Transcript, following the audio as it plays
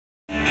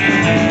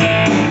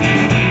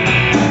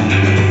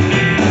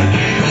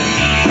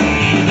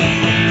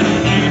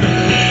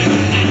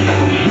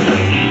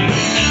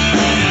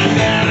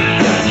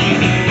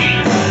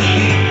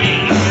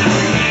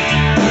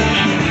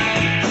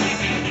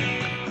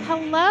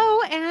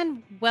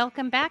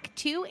welcome back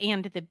to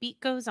And the Beat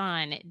Goes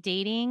On,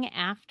 Dating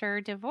After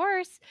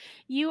Divorce.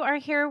 You are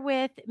here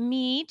with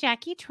me,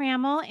 Jackie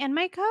Trammell, and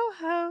my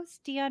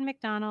co-host, Dionne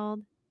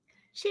McDonald.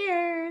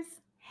 Cheers.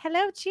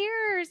 Hello,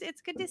 cheers.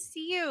 It's good to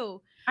see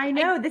you. I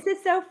know. This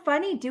is so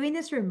funny doing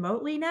this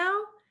remotely now.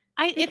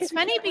 It's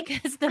funny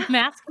because the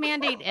mask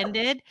mandate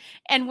ended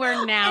and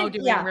we're now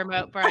doing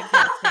remote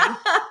broadcasting.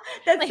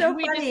 That's so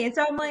funny. And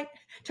so I'm like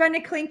trying to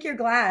clink your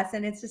glass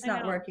and it's just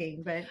not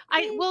working. But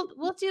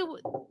we'll do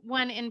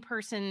one in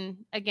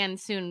person again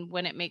soon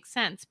when it makes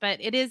sense. But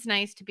it is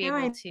nice to be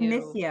able to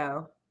miss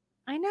you.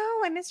 I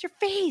know. I miss your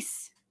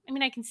face. I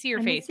mean, I can see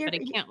your face, but I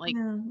can't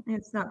No,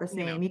 it's not the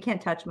same. You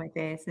can't touch my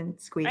face and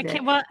squeeze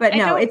it. Well, but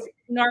no, it's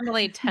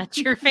normally touch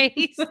your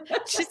face.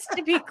 Just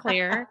to be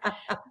clear,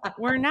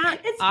 we're not.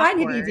 It's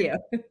awkward. fine if you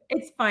do.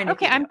 It's fine.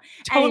 Okay, if you I'm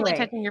totally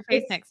touching your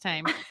face next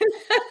time.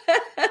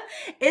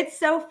 It's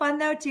so fun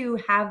though to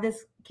have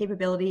this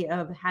capability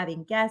of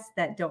having guests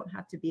that don't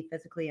have to be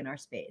physically in our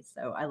space.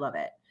 So I love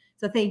it.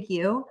 So thank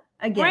you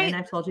again. Right.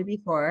 I've told you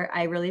before,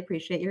 I really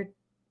appreciate your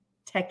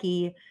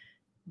techie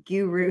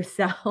guru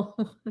self.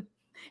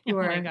 Oh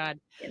my God.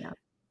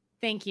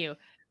 Thank you.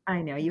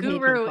 I know. You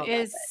guru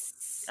is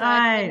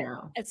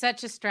it's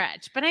such a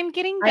stretch, but I'm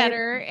getting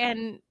better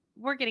and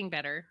we're getting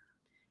better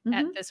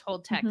at this whole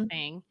tech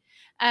thing.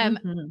 And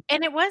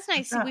it was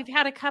nice. So we've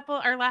had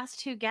our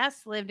last two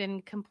guests lived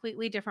in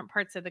completely different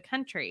parts of the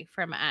country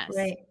from us.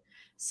 Right.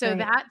 So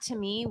that to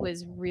me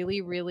was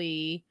really,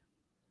 really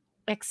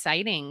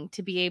exciting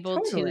to be able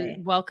to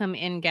welcome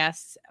in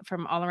guests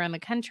from all around the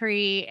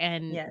country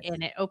and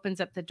it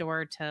opens up the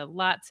door to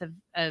lots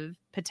of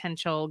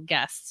potential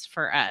guests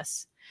for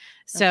us.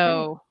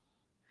 So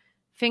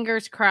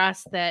fingers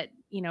crossed that,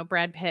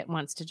 Brad Pitt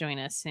wants to join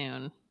us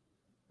soon.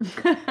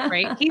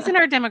 Right? He's in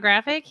our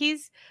demographic.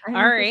 He's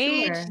our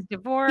age,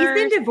 divorced. He's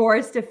been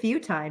divorced a few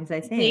times,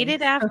 I think.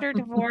 Dated after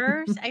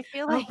divorce. I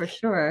feel like for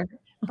sure.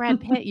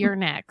 Brad Pitt, you're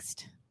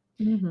next.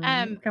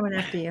 Coming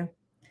after you.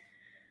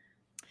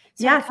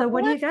 So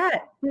what do you got?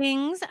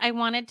 Things I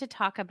wanted to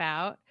talk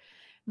about.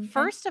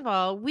 First of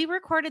all, we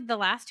recorded the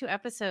last two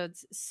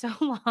episodes so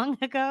long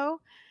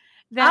ago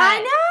that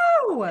I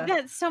know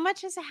that so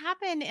much has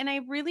happened. And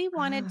I really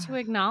wanted to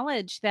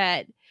acknowledge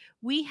that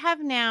we have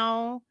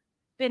now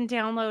been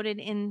downloaded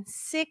in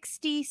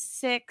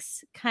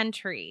 66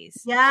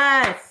 countries.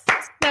 Yes.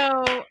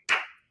 So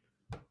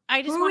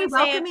I just want to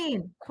say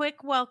a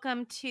quick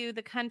welcome to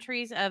the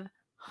countries of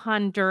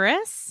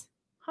Honduras.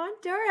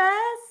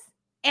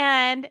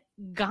 And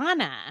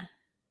Ghana,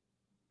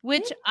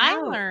 which I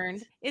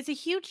learned is a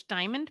huge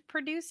diamond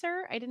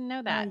producer. I didn't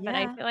know that, but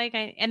I feel like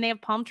and they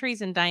have palm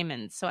trees and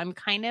diamonds. So I'm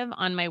kind of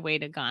on my way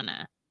to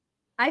Ghana.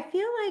 I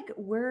feel like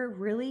we're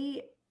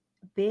really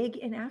big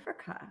in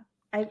Africa.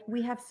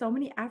 We have so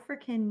many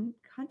African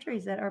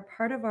countries that are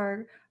part of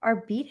our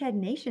beathead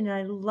nation. And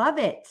I love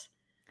it.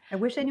 I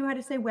wish I knew how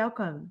to say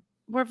welcome.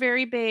 We're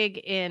very big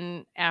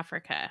in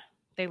Africa.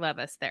 They love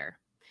us there.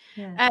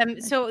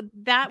 So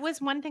that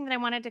was one thing that I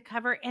wanted to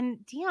cover. And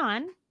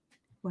Dionne,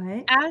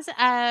 what? As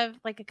of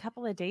like a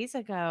couple of days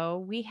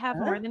ago, we have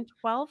more than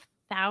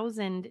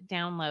 12,000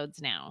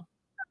 downloads now.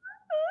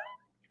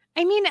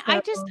 I mean, I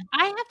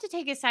have to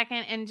take a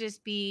second and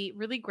just be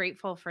really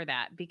grateful for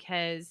that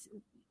because,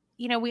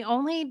 we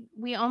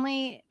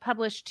only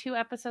publish 2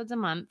 episodes a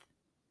month.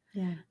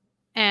 Yeah.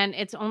 And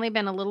it's only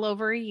been a little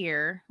over a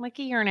year, like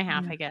a year and a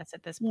half, I guess,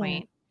 at this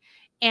point.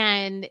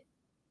 And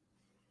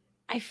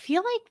I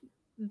feel like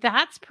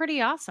that's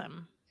pretty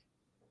awesome.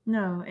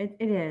 No, it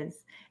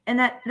is. And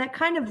that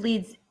kind of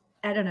leads,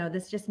 I don't know,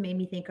 this just made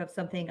me think of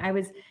something. I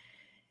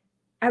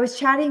was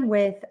chatting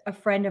with a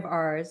friend of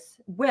ours,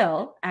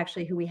 Will,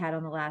 actually, who we had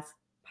on the last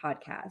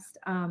podcast.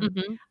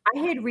 I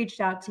had reached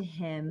out to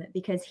him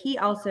because he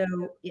also,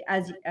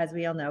 as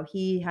we all know,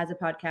 he has a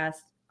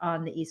podcast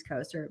on the East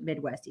Coast or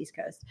Midwest East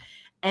Coast.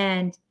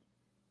 And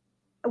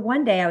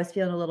one day I was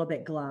feeling a little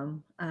bit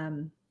glum,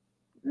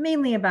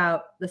 mainly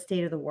about the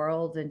state of the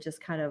world and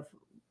just kind of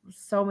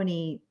so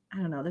many, I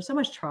don't know, there's so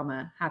much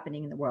trauma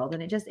happening in the world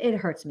and it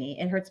hurts me.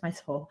 It hurts my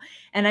soul.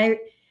 And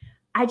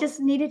I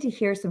just needed to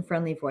hear some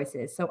friendly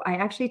voices. So I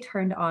actually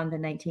turned on the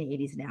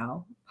 1980s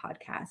Now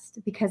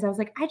podcast because I was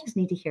like, I just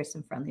need to hear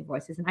some friendly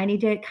voices and I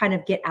need to kind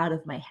of get out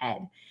of my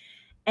head.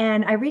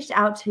 And I reached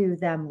out to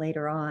them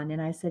later on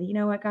and I said, you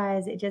know what,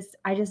 guys,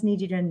 I just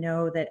need you to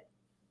know that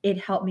it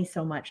helped me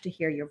so much to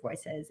hear your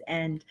voices.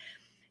 And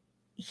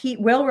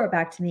Will wrote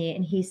back to me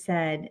and he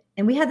said,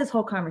 and we had this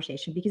whole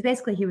conversation because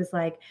basically he was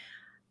like,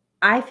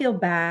 I feel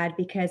bad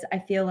because I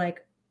feel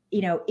like,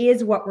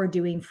 is what we're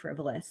doing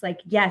frivolous? Like,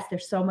 yes,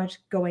 there's so much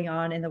going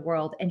on in the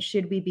world. And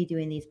should we be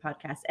doing these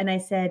podcasts? And I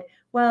said,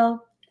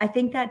 well, I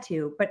think that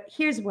too. But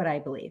here's what I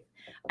believe.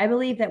 I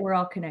believe that we're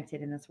all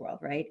connected in this world,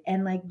 right?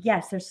 And like,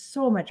 yes, there's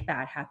so much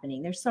bad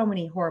happening. There's so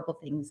many horrible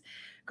things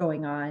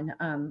going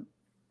on.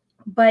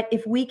 But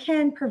if we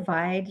can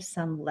provide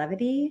some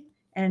levity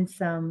and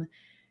some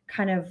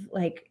kind of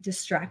like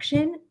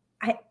distraction,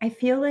 I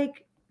feel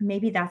like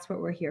maybe that's what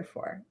we're here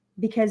for,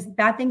 because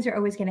bad things are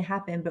always going to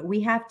happen, but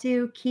we have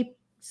to keep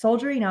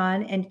soldiering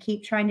on and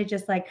keep trying to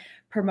just like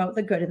promote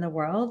the good in the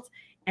world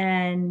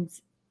and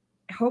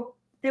hope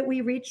that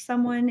we reach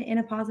someone in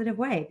a positive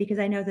way, because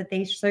I know that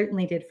they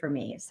certainly did for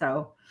me.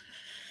 So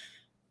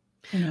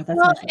I know that's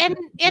well,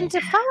 and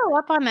to follow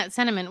up on that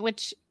sentiment,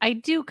 which I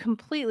do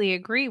completely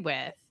agree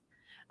with,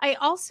 I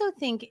also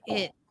think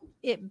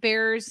it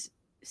bears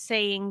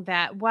saying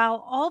that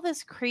while all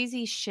this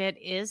crazy shit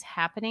is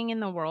happening in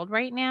the world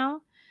right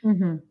now,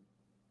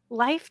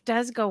 life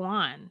does go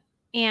on.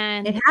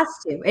 And it has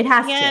to. It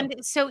has to.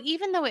 and so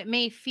even though it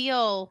may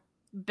feel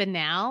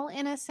banal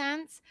in a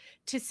sense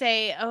to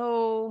say,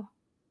 oh,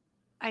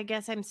 I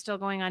guess I'm still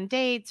going on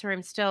dates, or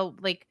I'm still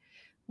like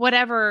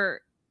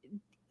whatever,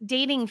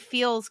 dating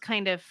feels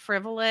kind of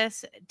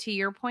frivolous to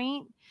your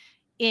point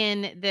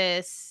in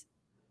this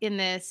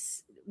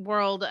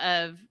world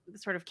of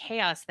sort of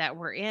chaos that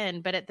we're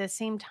in, but at the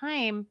same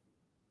time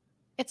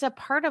it's a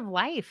part of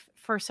life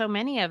for so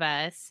many of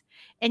us,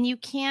 and you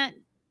can't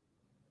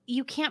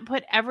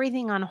put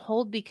everything on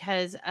hold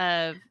because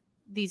of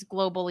these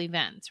global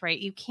events, right?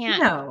 You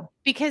can't, No.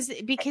 because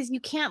you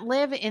can't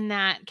live in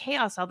that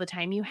chaos all the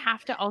time. You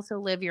have to also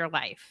live your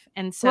life.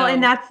 And Well,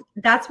 and so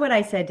that's what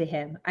I said to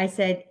him. I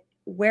said,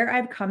 where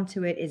I've come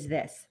to it is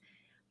this.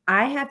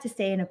 I have to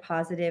stay in a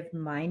positive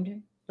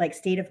mind, like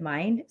state of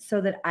mind,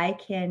 so that I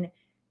can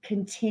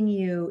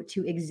continue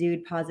to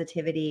exude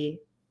positivity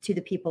to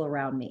the people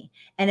around me.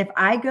 And if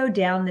I go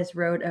down this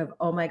road of,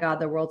 oh my God,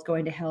 the world's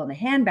going to hell in a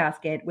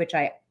handbasket, which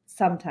I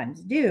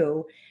sometimes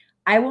do,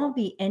 I won't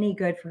be any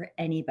good for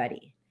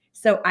anybody.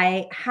 So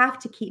I have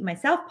to keep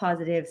myself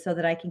positive so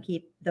that I can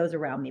keep those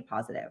around me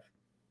positive.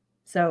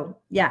 So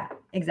yeah,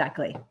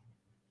 exactly.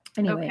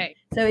 Anyway, okay.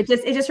 so it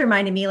just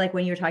reminded me, like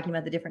when you were talking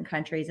about the different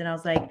countries, and I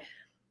was like,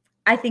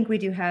 I think we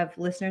do have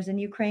listeners in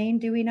Ukraine,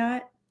 do we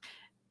not?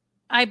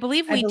 I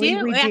believe I we believe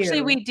do. we Actually,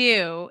 do. we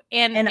do.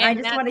 And I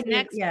just want That's to give,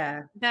 next.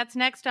 yeah, That's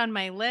next on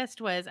my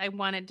list. Was I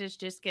wanted to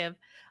just give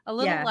a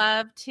little yeah,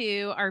 love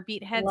to our a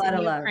beatheads lot in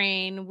of love.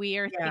 Ukraine. We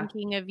are Yeah,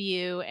 thinking of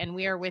you, and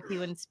we are with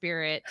you in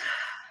spirit.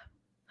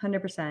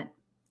 100%.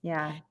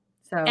 Yeah. And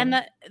So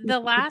the keep the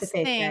last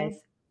faith, thing, guys.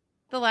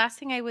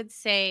 I would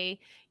say,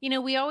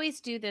 we always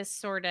do this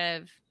sort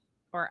of,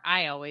 or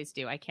I always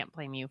do. I can't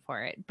blame you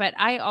for it, but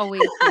I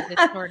always do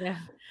this sort of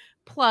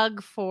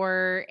plug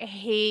for,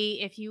 hey,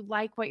 if you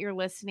like what you're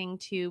listening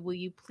to, will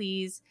you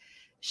please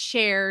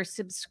share,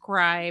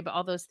 subscribe,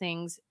 all those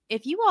things.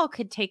 If you all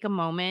could take a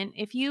moment,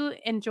 if you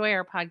enjoy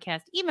our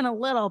podcast even a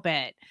little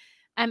bit,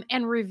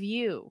 and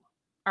review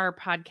our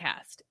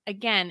podcast.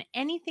 Again,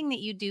 anything that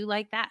you do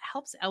like that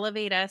helps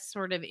elevate us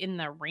sort of in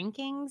the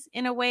rankings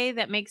in a way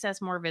that makes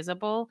us more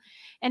visible.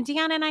 And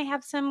Dionne and I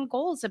have some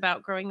goals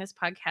about growing this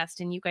podcast,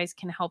 and you guys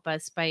can help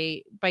us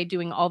by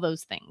doing all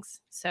those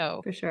things.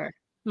 So For sure.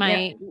 my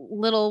Yep.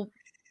 little,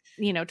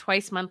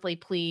 twice monthly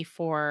plea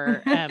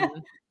for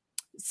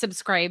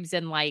subscribes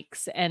and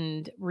likes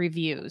and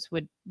reviews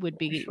would For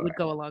sure.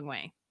 go a long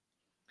way.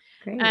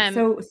 Great.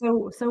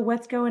 So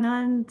what's going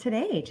on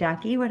today,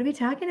 Jackie? What are we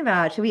talking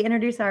about? Should we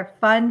introduce our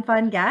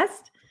fun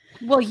guest?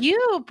 Well,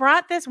 you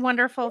brought this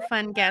wonderful,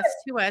 fun guest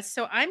to us,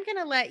 so I'm going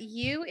to let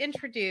you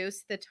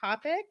introduce the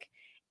topic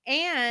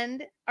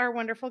and our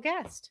wonderful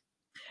guest.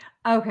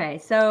 Okay,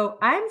 so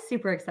I'm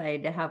super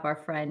excited to have our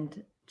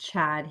friend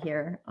Chad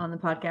here on the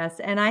podcast.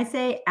 And I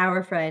say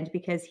our friend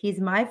because he's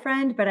my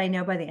friend, but I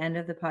know by the end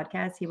of the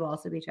podcast, he will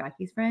also be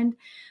Jackie's friend.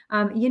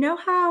 You know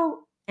how,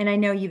 and I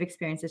know you've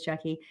experienced this,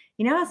 Jackie,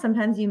 you know how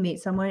sometimes you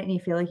meet someone and you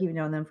feel like you've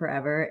known them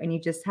forever and you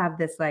just have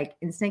this like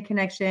instant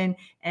connection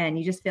and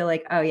you just feel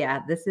like, oh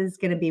yeah, this is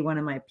going to be one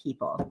of my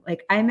people.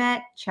 Like I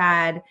met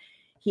Chad.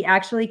 He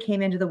actually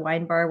came into the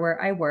wine bar where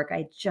I work.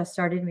 I just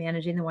started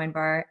managing the wine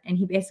bar. And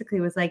he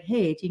basically was like,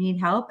 hey, do you need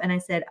help? And I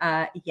said,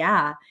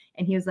 yeah.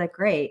 And he was like,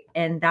 great.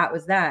 And that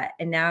was that.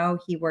 And now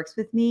he works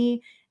with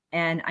me.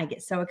 And I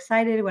get so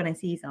excited when I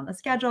see he's on the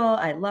schedule.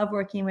 I love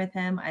working with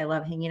him. I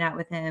love hanging out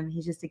with him.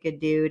 He's just a good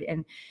dude.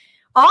 And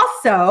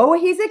also,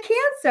 he's a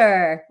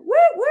Cancer. Woo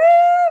woo!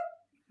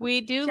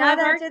 We do Shout love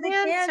out our to the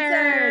Cancers.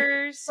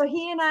 Cancers. So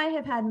he and I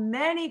have had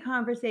many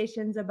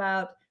conversations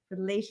about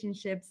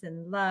relationships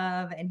and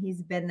love, and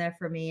he's been there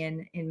for me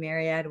in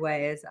myriad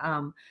ways.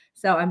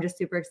 So I'm just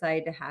super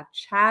excited to have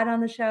Chad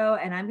on the show,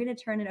 and I'm going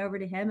to turn it over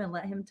to him and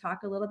let him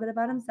talk a little bit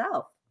about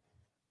himself.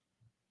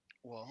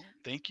 Well,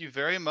 thank you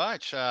very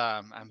much.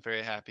 I'm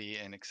very happy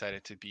and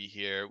excited to be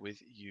here with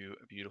you,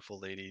 beautiful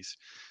ladies.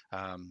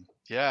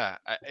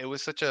 It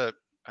was such a,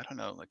 I don't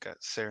know, like a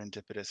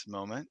serendipitous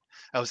moment.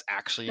 I was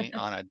actually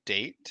on a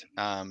date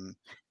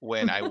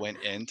when I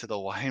went into the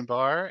wine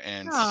bar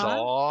and Aw.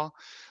 saw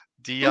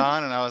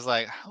Dionne, and I was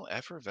like, how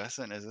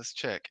effervescent is this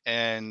chick?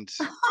 And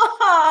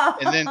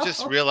then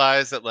just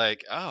realized that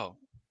like, oh,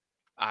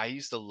 I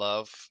used to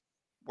love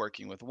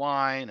working with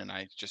wine, and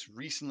I just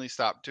recently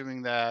stopped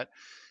doing that.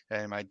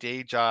 And my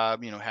day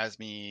job, has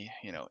me,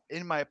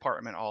 in my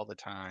apartment all the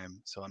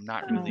time. So I'm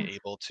not really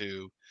able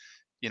to,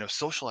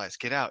 socialize,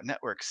 get out,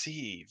 network,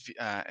 see,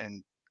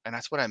 and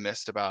that's what I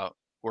missed about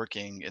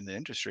working in the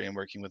industry and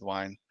working with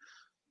wine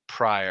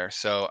prior.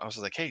 So I was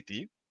like, hey,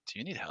 do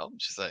you need help?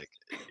 She's like,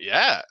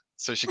 yeah.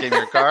 So she gave me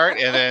her card,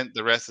 and then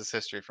the rest is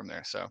history from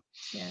there. So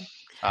yeah.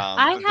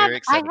 I'm very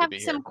excited to be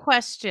here. I have some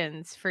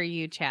questions for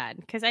you, Chad,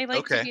 because I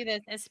like to Okay. do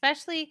this,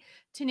 especially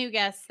to new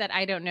guests that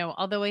I don't know,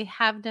 although I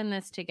have done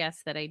this to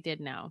guests that I did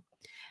know.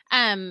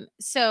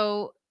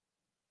 So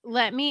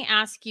let me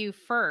ask you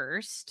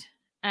first,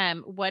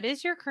 what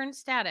is your current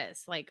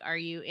status? Like, are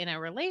you in a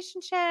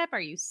relationship?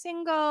 Are you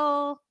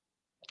single?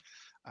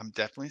 I'm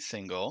definitely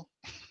single.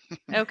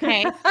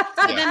 Okay. So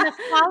Yeah. then the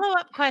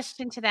follow-up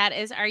question to that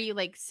is, are you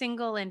like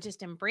single and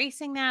just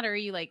embracing that, or are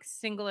you like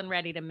single and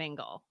ready to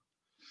mingle?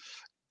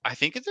 I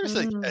think there's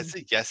it's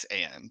a yes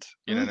and,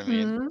 you know what I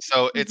mean? Mhm.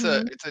 So it's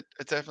Mhm.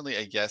 definitely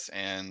a yes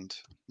and.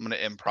 I'm gonna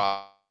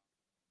improv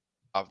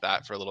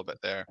that for a little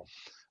bit there.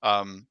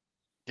 Um,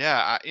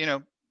 yeah,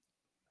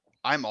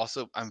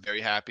 I'm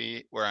very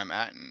happy where I'm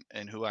at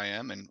and who I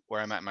am and where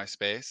I'm at in my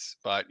space.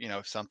 But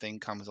if something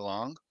comes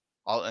along,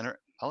 I'll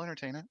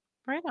entertain it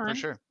Right for on.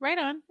 sure. Right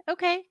on.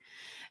 Okay.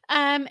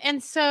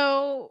 And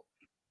so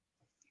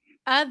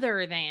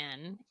other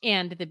than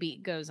And the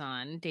Beat Goes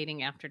On,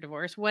 Dating After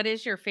Divorce, what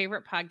is your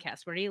favorite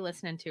podcast? What are you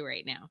listening to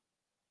right now?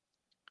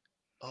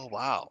 Oh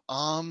wow.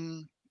 Oh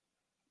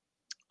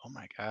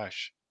my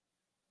gosh.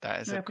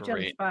 That is I'm a gonna put you on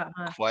the great spot,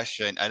 huh?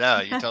 question. I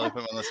know, you totally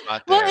put me on the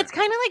spot Well, there. it's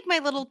kind of like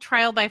my little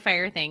trial by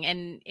fire thing,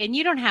 and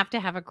you don't have to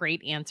have a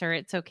great answer.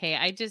 It's okay.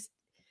 I just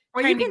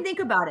Or you trying to can think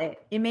about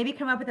it and maybe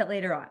come up with it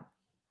later on.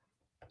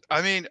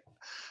 I mean,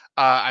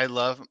 I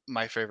love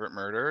My Favorite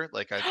Murder.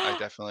 Like I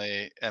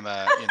definitely am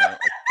a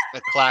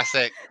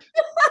classic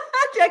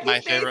Jackie's My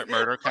face. Favorite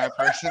Murder kind of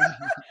person.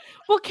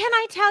 Well, can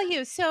I tell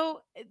you?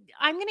 So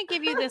I'm going to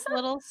give you this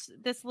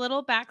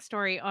little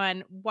backstory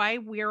on why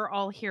we're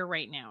all here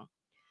right now.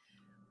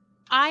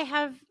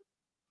 I'm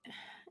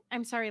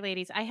sorry,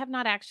 ladies, I have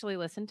not actually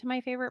listened to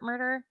My Favorite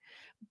Murder,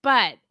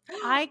 but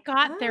I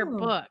got their Oh.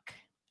 book.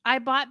 I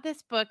bought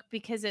this book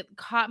because it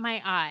caught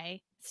my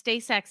eye. Stay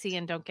sexy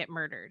and don't get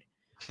murdered.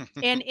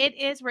 And it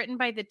is written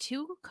by the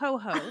two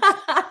co-hosts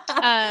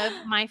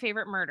of My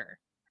Favorite Murder.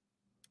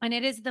 And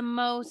it is the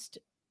most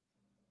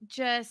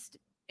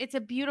it's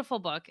a beautiful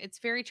book. It's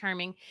very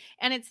charming.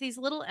 And it's these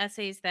little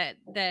essays that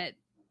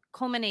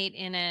culminate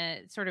in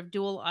a sort of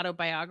dual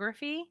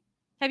autobiography.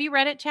 Have you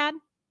read it, Chad?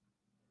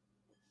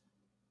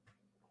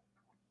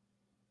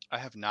 I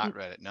have not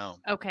read it. No.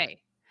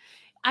 Okay.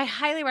 I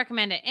highly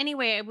recommend it.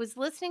 Anyway, I was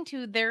listening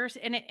to theirs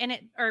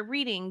or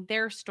reading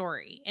their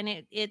story,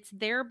 and it's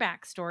their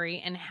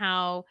backstory and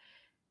how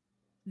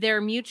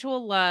their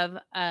mutual love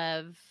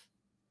of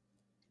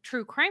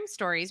true crime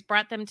stories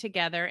brought them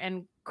together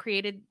and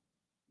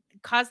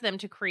caused them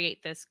to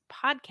create this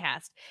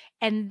podcast.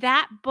 And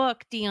that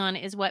book,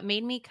 Dionne, is what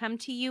made me come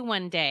to you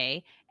one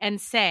day and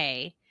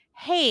say,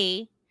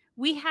 hey,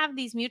 we have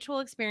these mutual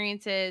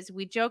experiences.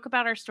 We joke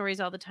about our stories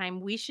all the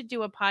time. We should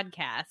do a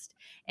podcast.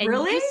 And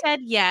Really? you said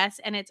yes.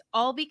 And it's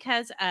all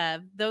because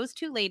of those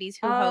two ladies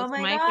who host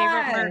My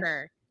Favorite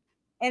Murder.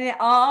 And it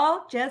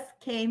all just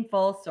came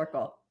full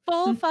circle.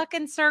 Full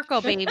fucking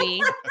circle,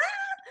 baby.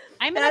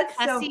 I'm in a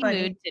cussy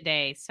mood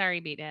today. Sorry,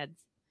 beatheads.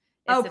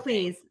 Oh,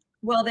 please.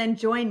 Well, then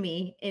join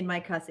me in my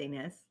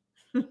cussiness.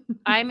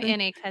 I'm in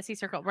a cussy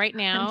circle right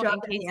now. I'm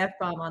dropping the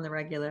F-bomb on the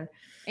regular.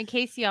 In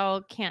case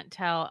y'all can't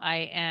tell,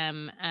 I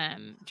am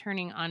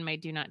turning on my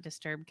Do Not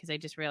Disturb because I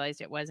just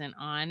realized it wasn't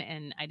on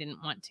and I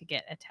didn't want to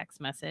get a text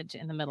message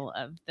in the middle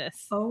of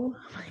this. Oh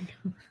my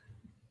God.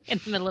 In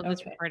the middle of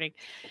this recording.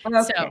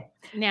 Okay. So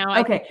now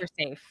I think we're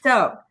safe.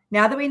 So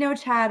now that we know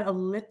Chad a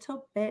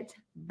little bit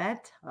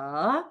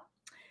better,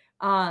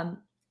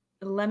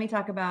 let me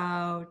talk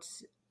about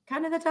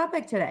kind of the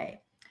topic today.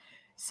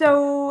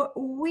 So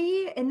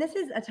and this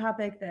is a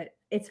topic that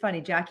it's funny,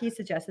 Jackie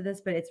suggested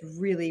this, but it's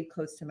really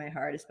close to my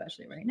heart,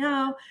 especially right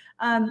now.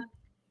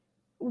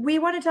 We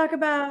want to talk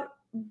about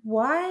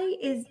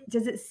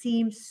does it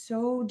seem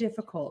so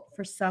difficult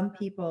for some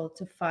people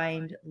to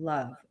find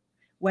love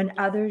when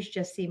others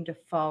just seem to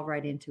fall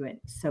right into it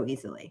so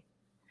easily?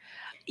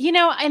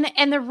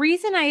 And the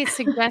reason I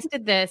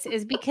suggested this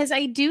is because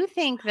I do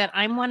think that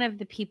I'm one of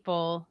the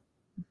people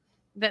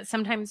that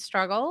sometimes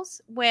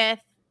struggles with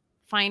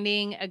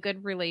finding a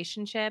good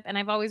relationship. And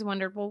I've always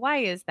wondered, well, why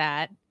is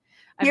that?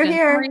 I've done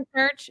some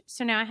research.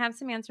 So now I have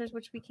some answers,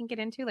 which we can get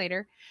into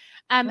later.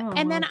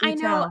 And then I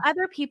know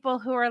other people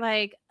who are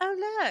like,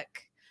 oh, look,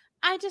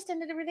 I just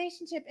ended a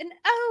relationship. And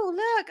oh,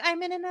 look,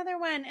 I'm in another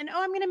one. And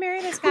oh, I'm going to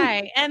marry this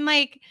guy. And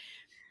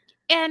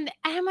and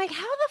I'm like,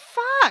 how the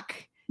fuck?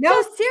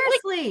 No,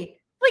 seriously.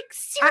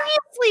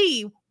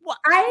 Seriously. What?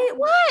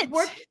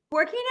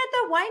 Working at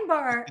the wine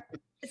bar,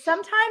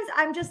 sometimes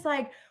I'm just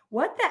like,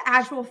 what the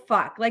actual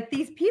fuck? Like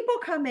these people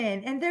come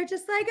in and they're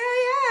just like,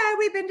 oh yeah,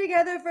 we've been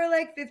together for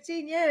like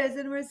 15 years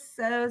and we're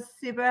so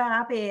super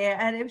happy.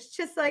 And it was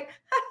just like,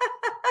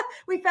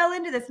 we fell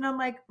into this. And I'm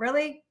like,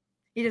 really?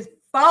 You just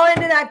fall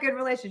into that good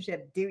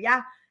relationship, do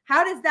ya?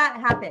 How does that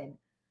happen?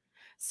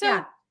 So,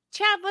 yeah.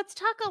 Chad, let's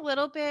talk a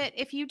little bit,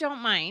 if you don't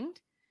mind,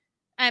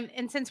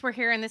 And since we're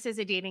here and this is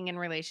a dating and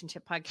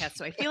relationship podcast,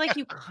 so I feel like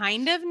you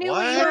kind of knew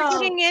what What? you were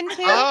getting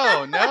into.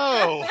 Oh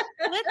no!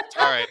 Let's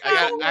All talk right,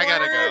 about I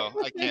gotta go.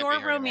 I can't be your here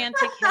anymore.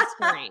 romantic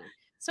history.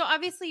 So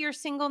obviously you're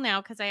single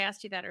now because I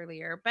asked you that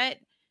earlier, but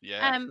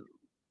Yeah.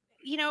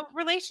 you know,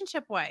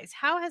 relationship wise,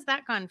 how has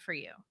that gone for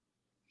you?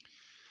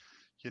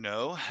 You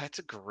know, that's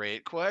a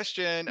great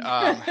question.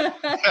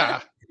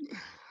 Yeah,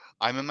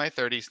 I'm in my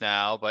 30s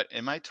now, but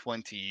in my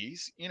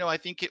 20s, you know, I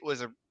think it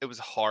was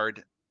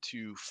hard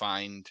to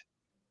find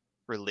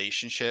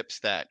relationships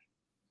that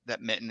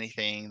meant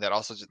anything, that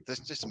also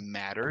just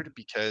mattered,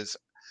 because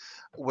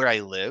where I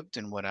lived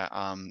and what I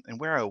and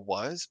where I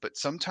was, but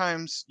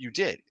sometimes you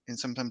did, and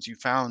sometimes you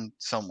found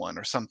someone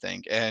or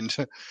something, and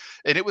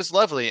and it was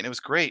lovely and it was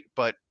great,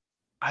 but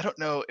I don't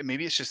know,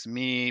 maybe it's just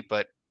me,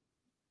 but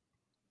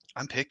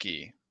I'm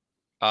picky.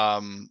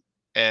 Um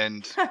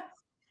and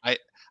I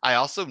I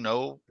also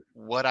know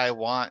what I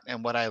want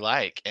and what I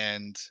like,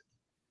 and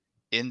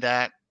in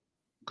that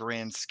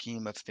grand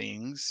scheme of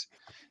things,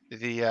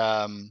 the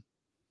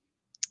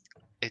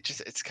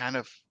it's kind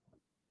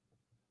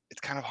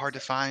of hard to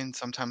find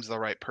sometimes the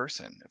right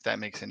person, if that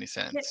makes any Can,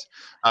 sense.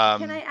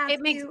 can I ask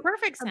It makes you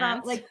perfect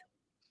about sense.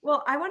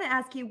 well, I want to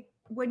ask you,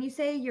 when you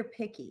say you're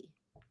picky,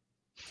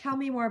 tell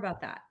me more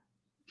about that.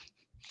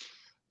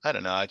 I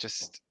don't know.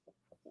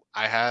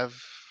 I have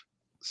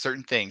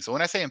certain things. So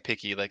when I say I'm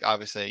picky, like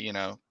obviously,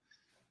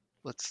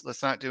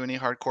 let's not do any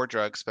hardcore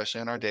drugs,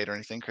 especially on our date or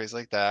anything crazy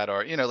like that.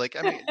 Or, like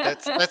I mean,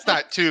 that's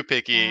not too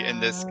picky in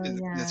Oh, this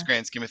yeah.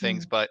 grand scheme of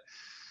things. But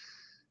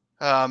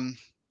um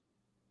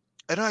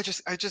I don't know,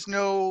 I just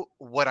know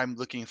what I'm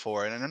looking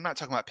for. And I'm not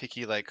talking about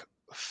picky like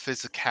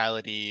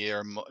physicality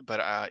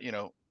but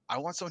I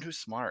want someone who's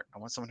smart. I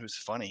want someone who's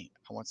funny.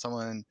 I want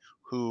someone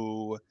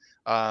who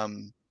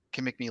um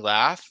can make me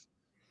laugh,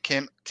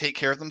 can take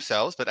care of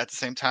themselves, but at the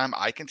same time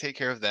I can take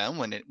care of them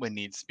when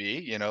needs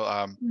be.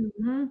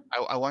 Mhm.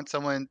 I want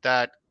someone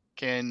that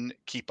can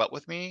keep up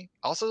with me.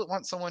 I also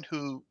want someone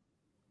who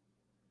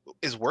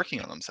is working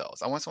on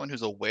themselves. I want someone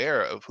who's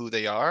aware of who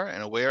they are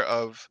and aware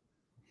of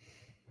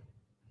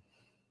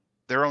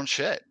their own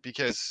shit,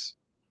 because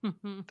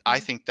I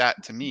think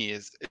that to me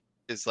is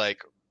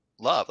like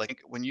love.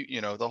 Like when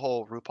the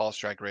whole RuPaul's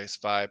Drag Race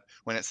vibe,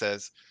 when it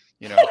says,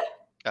 you know,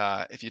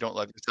 if you don't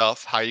love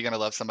yourself, how are you going to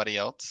love somebody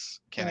else?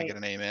 Can I get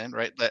Right. an amen?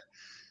 Right. But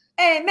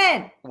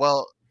Amen.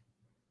 well,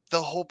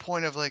 the whole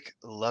point of like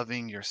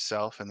loving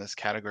yourself in this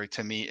category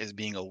to me is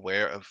being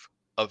aware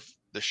of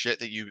the shit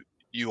that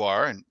you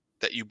are and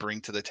that you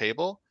bring to the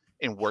table,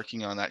 and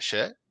working on that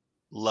shit,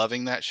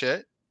 loving that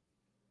shit,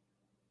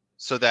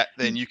 so that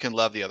then you can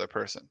love the other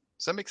person.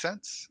 Does that make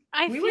sense?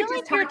 I We feel were just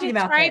like you're talking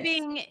about this.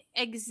 describing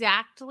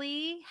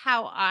exactly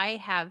how I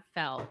have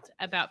felt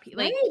about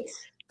people. Like, Right.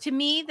 to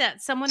me,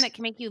 that someone that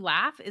can make you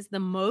laugh is the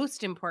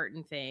most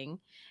important thing.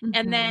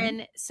 And Mhm.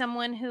 then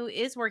someone who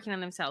is working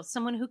on themselves,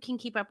 someone who can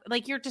keep up.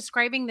 Like, you're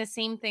describing the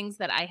same things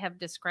that I have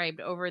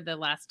described over the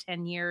last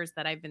 10 years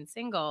that I've been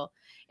single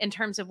in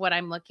terms of what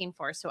I'm looking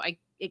for. So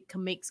it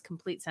makes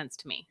complete sense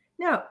to me.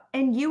 No,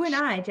 and you and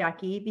I,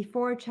 Jackie,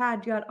 before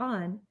Chad got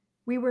on,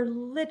 we were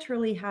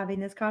literally having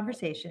this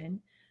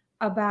conversation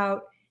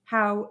about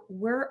how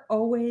we're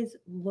always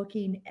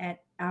looking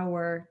at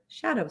our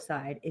shadow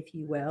side, if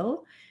you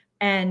will,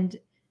 and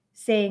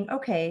saying,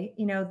 okay,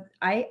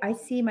 I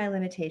see my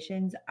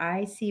limitations,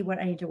 I see what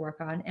I need to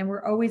work on, and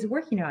we're always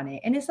working on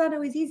it. And it's not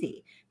always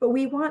easy, but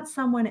we want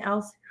someone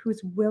else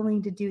who's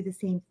willing to do the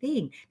same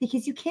thing,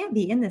 because you can't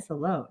be in this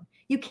alone.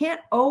 It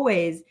can't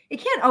always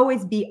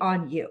be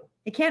on you.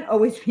 It can't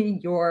always be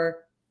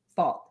your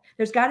fault.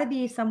 There's got to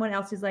be someone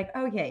else who's like,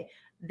 okay,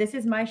 this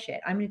is my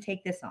shit. I'm going to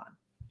take this on.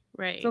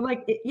 Right. So so I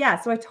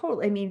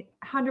 100%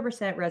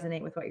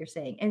 resonate with what you're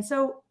saying. And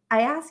so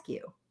I ask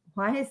you,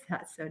 why is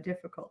that so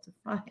difficult to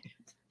find?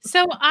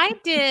 So I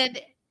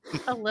did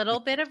a little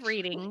bit of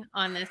reading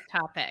on this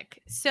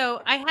topic.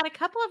 So I had a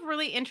couple of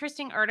really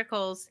interesting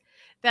articles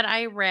that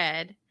I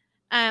read.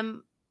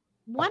 One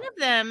of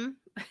them,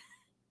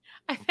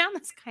 I found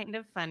this kind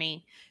of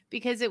funny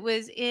because it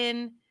was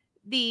in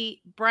the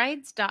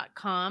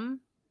brides.com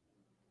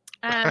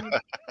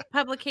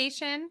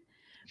publication,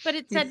 but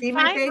it Do you said see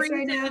my 5 face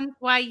right reasons now?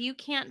 why you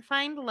can't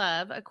find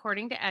love,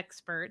 according to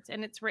experts.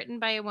 And it's written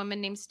by a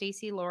woman named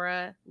Stacey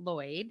Laura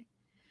Lloyd.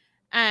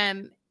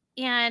 And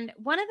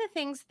one of the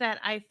things that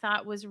I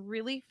thought was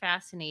really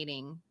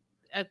fascinating,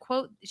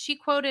 she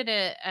quoted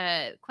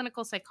a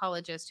clinical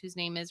psychologist whose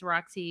name is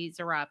Roxy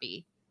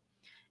Zarabi.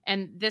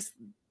 And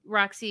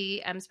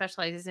Roxy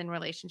specializes in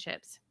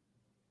relationships.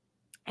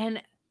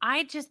 And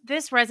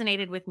this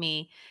resonated with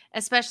me,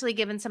 especially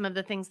given some of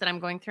the things that I'm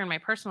going through in my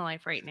personal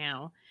life right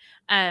now.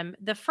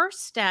 The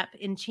first step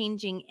in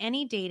changing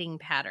any dating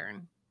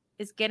pattern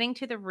is getting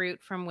to the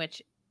root from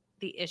which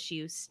the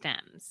issue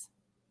stems.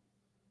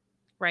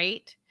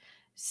 Right?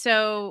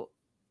 So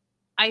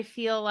I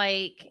feel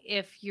like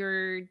if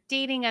you're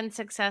dating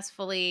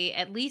unsuccessfully,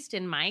 at least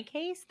in my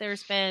case,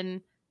 there's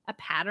been a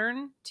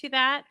pattern to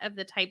that of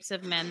the types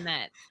of men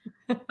that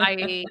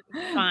I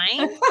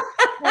find.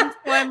 And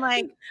I'm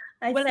like,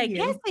 I see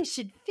guess you. I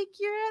should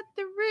figure out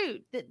the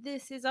root that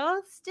this is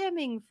all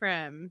stemming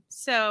from.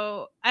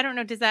 So I don't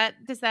know. Does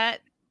that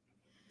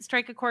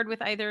strike a chord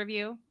with either of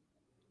you?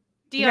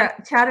 Dionne, Yeah,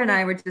 Chad and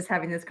I were just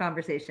having this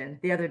conversation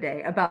the other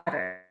day about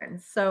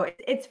patterns. So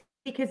it's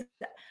because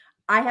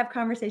I have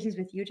conversations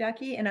with you,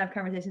 Jackie, and I have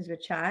conversations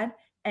with Chad,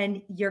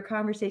 and your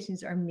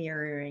conversations are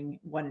mirroring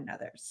one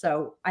another.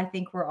 So I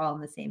think we're all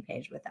on the same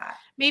page with that.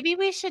 maybe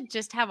we should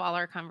just have all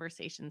our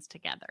conversations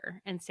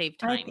together and save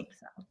time. I think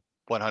so.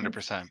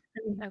 100%.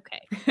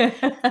 Okay.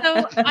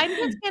 So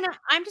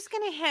I'm just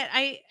gonna hit.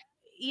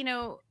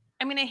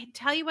 I'm gonna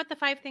tell you what the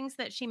 5 things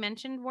that she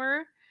mentioned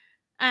were.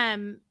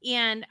 And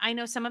I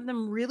know some of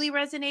them really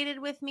resonated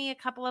with me, a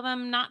couple of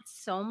them not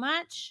so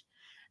much.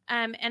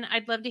 And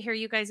I'd love to hear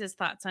you guys'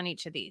 thoughts on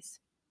each of these.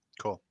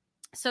 Cool.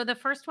 So the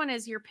first one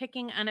is you're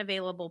picking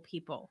unavailable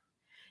people.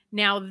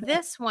 Now,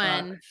 this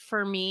one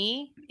for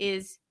me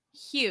is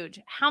huge.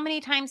 How many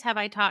times have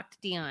I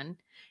talked to Dionne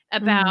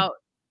about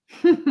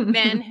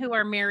men who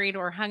are married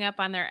or hung up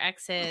on their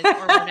exes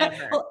or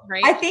whatever, well,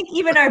 right? I think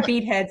even our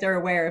beat heads are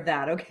aware of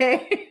that,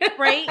 okay?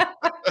 Right?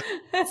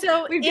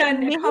 So we've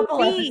done a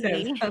couple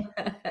episodes on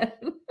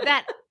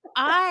that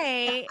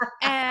I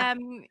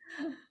am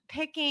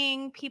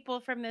picking people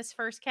from this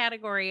first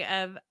category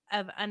of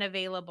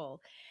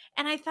unavailable.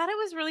 And I thought it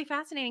was really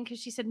fascinating because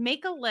she said,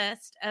 make a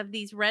list of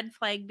these red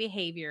flag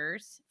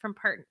behaviors from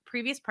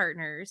previous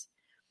partners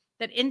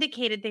that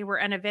indicated they were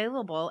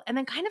unavailable, and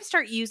then kind of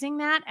start using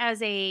that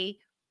as a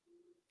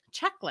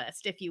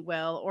checklist, if you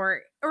will,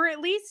 or at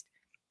least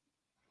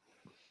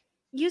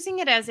using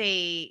it as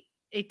a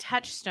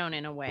touchstone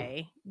in a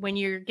way when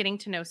you're getting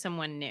to know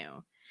someone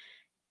new.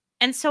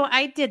 And so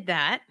I did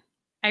that.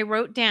 I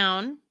wrote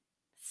down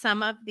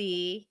some of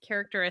the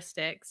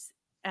characteristics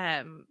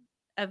of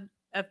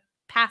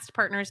past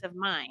partners of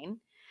mine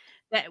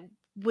that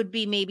would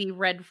be maybe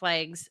red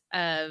flags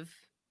of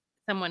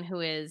someone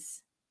who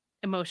is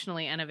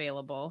emotionally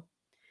unavailable.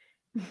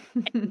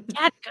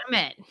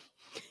 Dadgummit.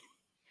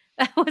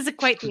 That was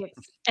quite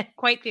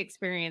the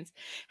experience.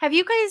 Have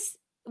you guys?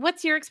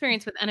 What's your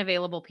experience with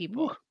unavailable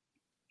people?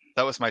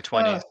 That was my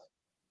 20s.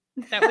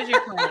 That was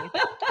your 20s.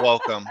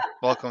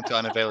 Welcome to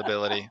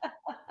unavailability.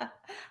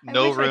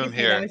 No room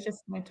here. That was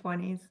just my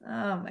 20s.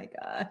 Oh my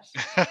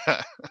gosh.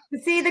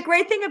 See, the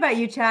great thing about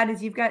you, Chad,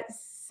 is you've got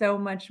so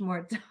much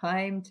more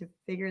time to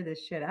figure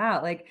this shit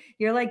out. Like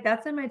you're like,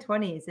 that's in my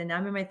 20s and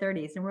I'm in my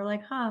 30s. And we're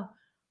like,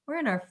 we're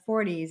in our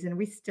 40s and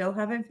we still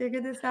haven't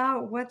figured this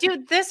out. What?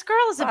 Dude, this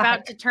girl is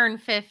about to turn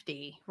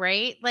 50,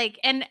 right? Like,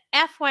 and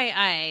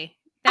FYI,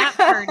 that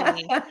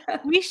party,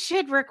 we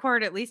should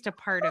record at least a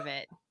part of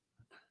it.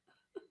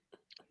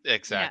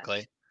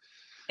 Exactly.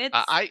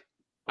 Yeah.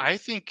 I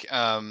think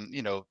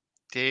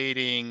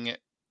dating,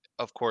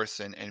 of course,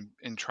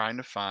 and trying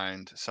to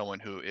find someone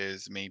who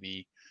is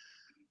maybe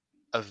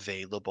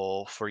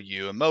available for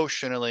you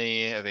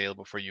emotionally,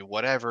 available for you,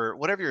 whatever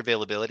your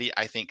availability.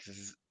 I think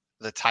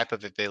the type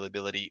of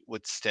availability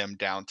would stem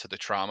down to the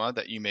trauma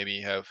that you maybe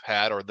have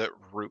had, or the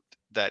root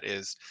that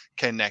is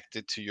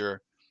connected to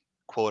your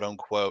quote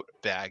unquote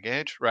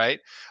baggage, right?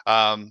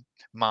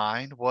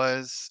 Mine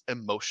was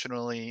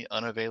emotionally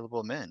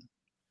unavailable men.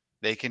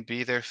 They can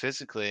be there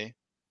physically,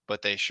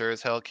 but they sure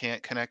as hell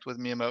can't connect with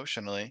me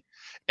emotionally.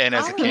 And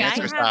as a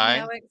Cancer I have sign,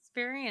 no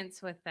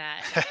experience with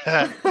that.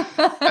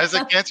 as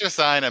a Cancer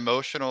sign,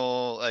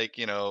 emotional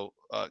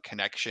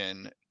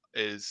connection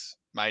is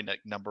my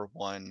number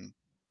one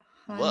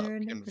look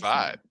and 100%.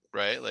 vibe,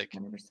 right? Like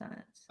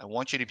 100%. I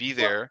want you to be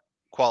there,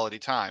 quality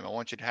time. I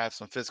want you to have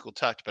some physical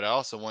touch, but I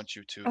also want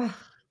you to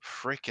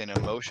freaking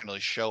emotionally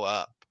show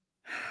up.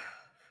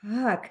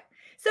 Fuck.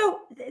 So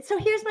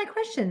here's my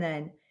question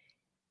then.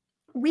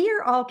 We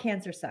are all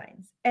Cancer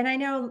signs. And I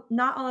know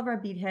not all of our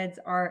beat heads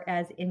are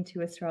as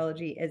into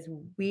astrology as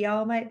we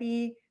all might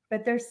be,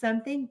 but there's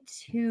something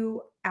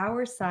to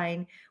our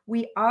sign.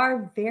 We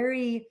are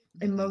very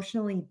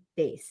emotionally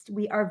based.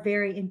 We are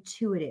very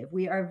intuitive.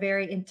 We are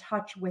very in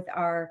touch with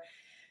our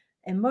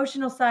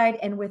emotional side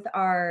and with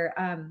our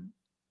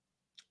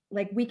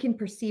like we can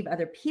perceive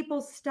other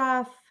people's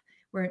stuff.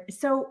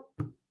 So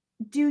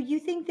do you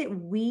think that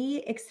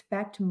we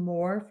expect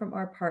more from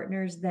our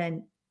partners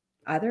than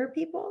other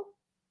people?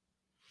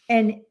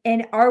 And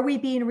are we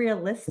being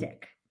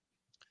realistic?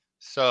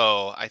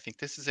 So I think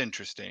this is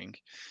interesting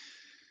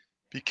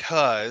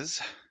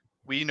because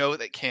we know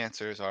that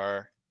Cancers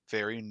are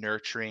very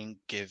nurturing,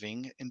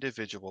 giving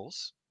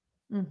individuals.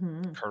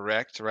 Mm-hmm.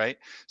 Correct, right?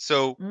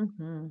 So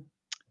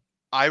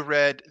I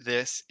read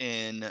this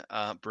in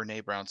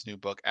Brene Brown's new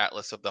book,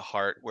 Atlas of the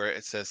Heart, where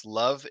it says,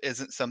 love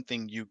isn't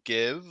something you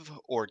give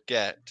or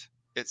get,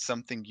 it's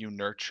something you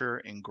nurture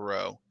and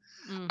grow.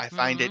 I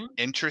find it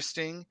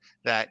interesting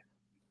that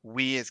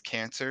we as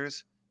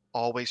Cancers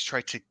always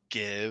try to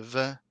give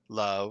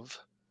love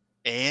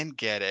and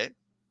get it,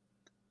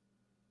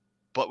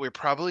 but we're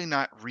probably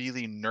not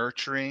really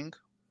nurturing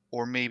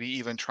or maybe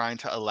even trying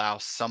to allow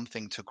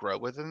something to grow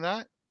within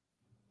that.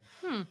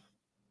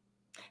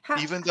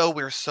 Even though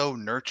we're so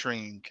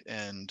nurturing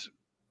and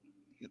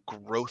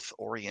growth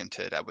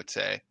oriented, I would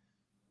say.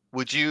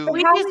 Would you?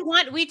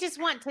 We just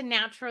want to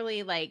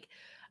naturally, like,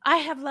 I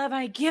have love,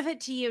 I give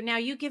it to you. Now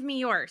you give me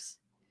yours.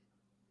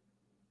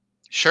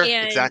 Sure,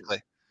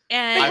 exactly.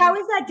 But how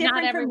is that different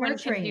from everyone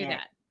nurturing can do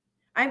it?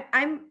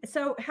 that.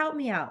 So help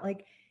me out.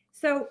 Like,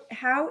 so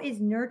how is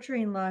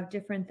nurturing love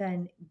different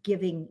than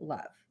giving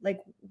love?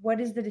 Like, what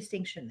is the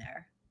distinction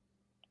there?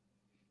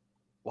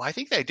 Well, I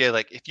think the idea,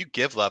 like, if you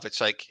give love, it's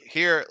like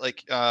here,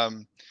 like,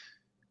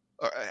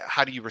 or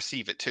how do you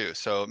receive it too?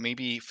 So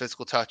maybe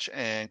physical touch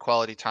and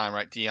quality time,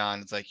 right?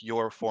 Dionne, is like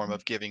your form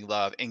of giving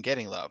love and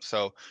getting love.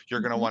 So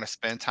you're going to want to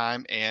spend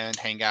time and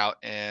hang out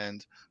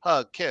and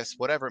hug, kiss,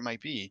 whatever it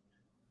might be.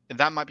 And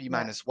that might be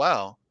mine as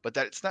well, but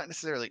that it's not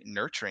necessarily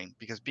nurturing,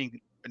 because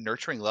being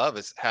nurturing love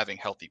is having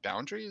healthy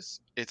boundaries.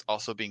 It's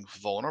also being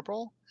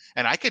vulnerable.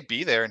 And I could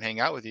be there and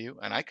hang out with you,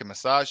 and I can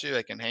massage you,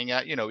 I can hang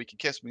out, we can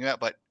kiss me out,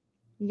 but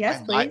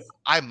Yes, please.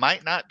 I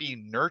might not be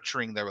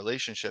nurturing the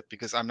relationship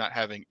because I'm not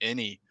having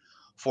any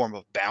form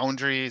of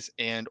boundaries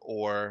and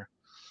or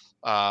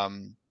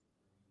um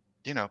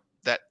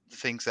that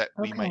things that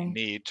we might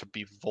need to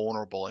be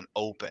vulnerable and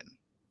open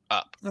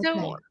up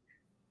more.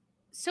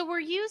 So we're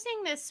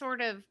using this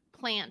sort of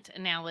plant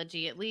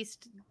analogy, at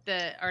least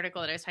the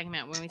article that I was talking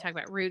about, when we talk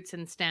about roots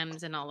and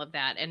stems and all of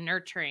that and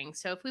nurturing.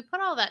 So if we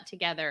put all that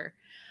together,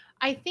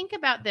 I think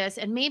about this,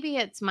 and maybe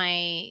it's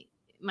my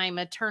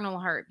maternal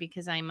heart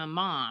because I'm a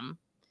mom,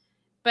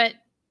 but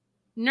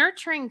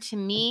nurturing to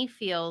me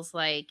feels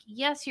like,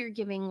 yes, you're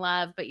giving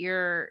love, but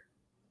you're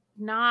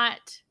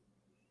not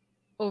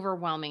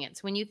overwhelming it.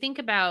 So when you think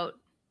about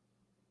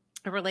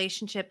a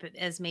relationship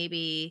as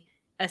maybe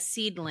a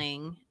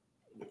seedling,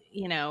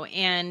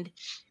 and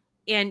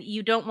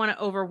you don't want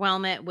to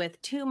overwhelm it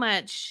with too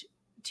much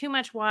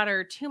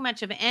water, too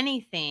much of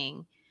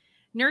anything.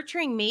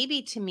 Nurturing,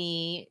 maybe to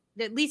me,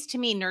 at least to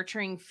me,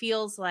 nurturing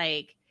feels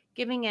like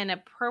giving an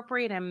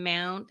appropriate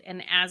amount,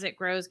 and as it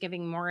grows,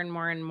 giving more and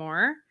more and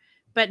more,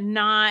 but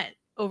not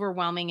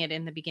overwhelming it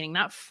in the beginning,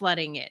 not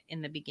flooding it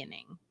in the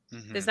beginning.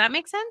 Does that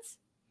make sense?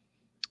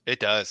 It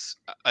does.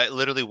 I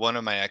literally, one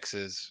of my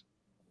exes,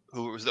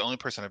 who was the only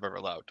person I've ever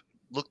loved,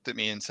 looked at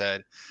me and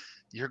said,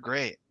 "You're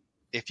great.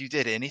 If you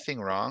did anything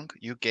wrong,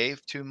 you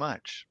gave too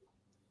much."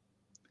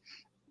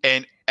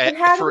 And but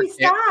how do we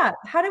stop?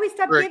 How do we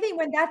stop giving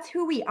when that's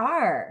who we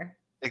are?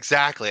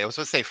 Exactly. I was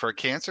going to say, for a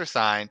Cancer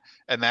sign,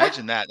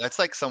 imagine that. That's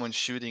like someone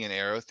shooting an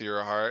arrow through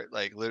your heart,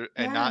 like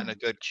and not in a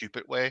good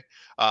Cupid way.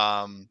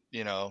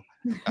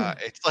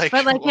 It's like,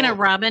 but like in a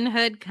Robin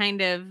Hood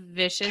kind of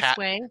vicious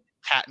way.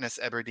 Katniss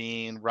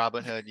Everdeen,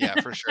 Robin Hood, yeah,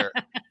 for sure.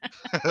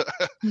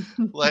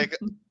 Like,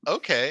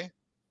 okay,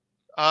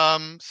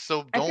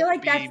 so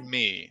don't be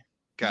me.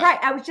 Right.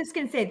 I was just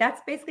going to say,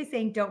 that's basically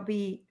saying don't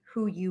be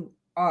who you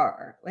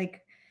are.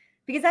 Like,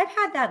 because I've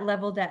had that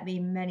leveled at me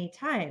many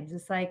times.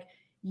 It's like,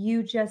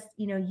 you just,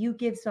 you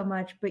give so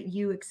much, but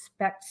you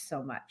expect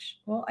so much.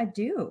 Well, I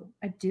do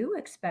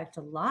expect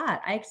a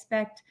lot. I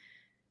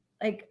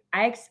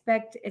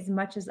expect as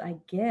much as I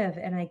give,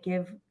 and I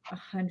give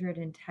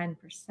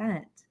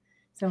 110%.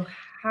 So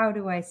how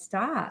do I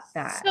stop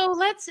that? So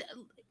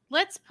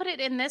let's put it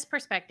in this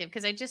perspective,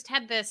 because I just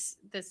had this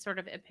sort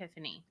of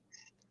epiphany.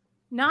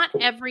 Not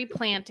every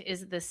plant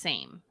is the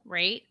same,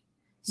 right?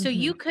 So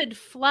you could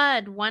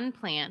flood one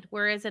plant,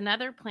 whereas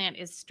another plant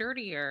is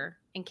sturdier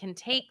and can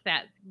take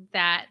that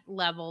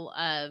level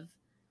of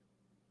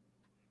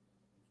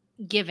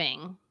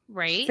giving,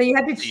 right? So you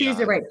have to choose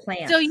the right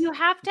plant. So you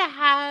have to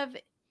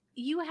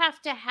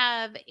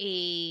have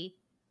a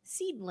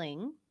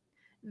seedling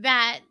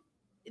that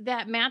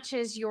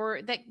matches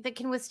that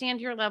can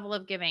withstand your level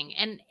of giving.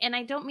 And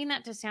I don't mean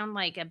that to sound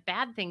like a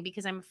bad thing,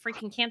 because I'm a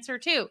freaking Cancer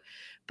too.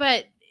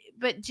 But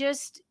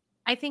just,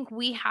 I think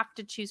we have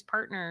to choose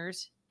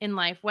partners in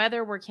life,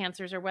 whether we're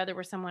Cancers or whether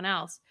we're someone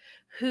else,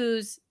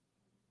 whose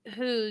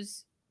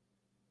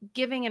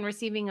giving and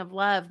receiving of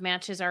love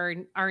matches our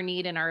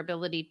need and our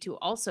ability to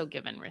also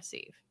give and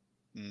receive.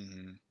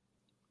 Mm-hmm.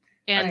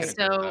 And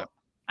so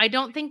I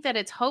don't think that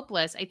it's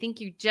hopeless. I think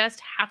you just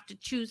have to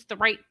choose the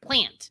right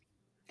plant.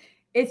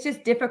 It's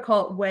just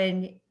difficult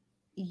when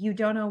you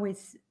don't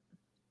always.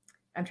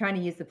 I'm trying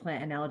to use the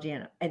plant analogy,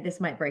 and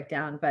this might break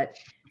down, but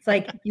it's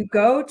like you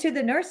go to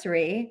the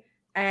nursery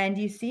and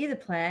you see the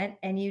plant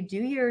and you do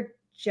your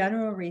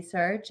general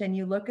research and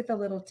you look at the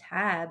little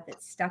tab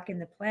that's stuck in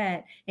the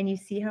plant and you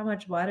see how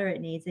much water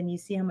it needs and you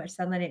see how much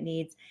sunlight it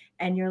needs.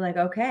 And you're like,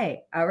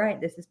 okay, all right,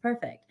 this is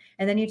perfect.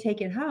 And then you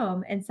take it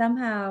home, and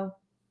somehow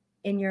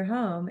in your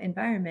home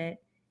environment,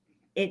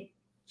 it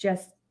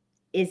just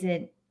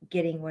isn't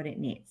getting what it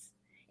needs.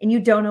 And you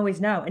don't always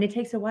know. And it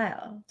takes a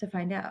while to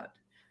find out.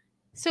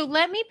 So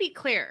let me be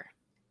clear.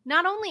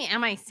 Not only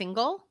am I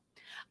single,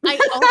 I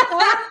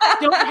also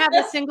don't have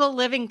a single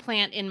living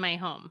plant in my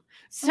home.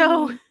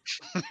 So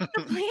the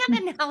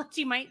plant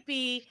analogy might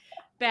be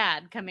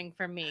bad coming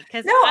from me.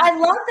 No, I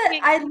love that.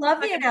 I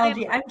love the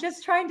analogy. I'm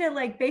just trying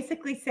to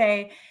basically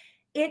say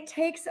it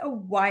takes a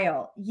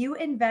while. You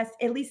invest,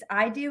 at least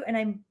I do, and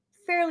I'm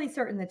fairly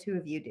certain the two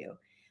of you do.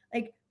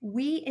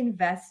 We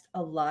invest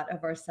a lot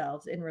of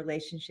ourselves in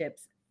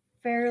relationships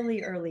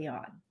fairly early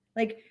on.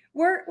 Like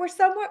we're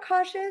somewhat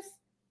cautious,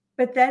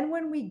 but then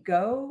when we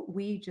go,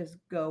 we just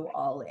go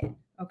all in.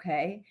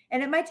 Okay.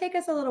 And it might take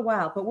us a little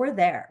while, but we're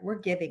there. We're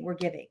giving.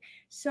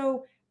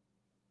 So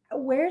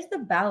where's the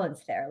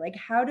balance there? Like,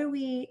 how do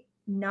we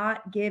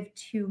not give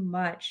too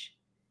much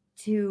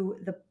to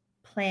the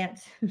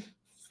plant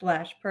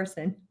 /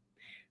 person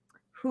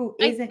who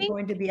isn't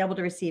going to be able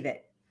to receive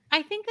it?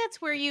 I think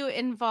that's where you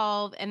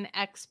involve an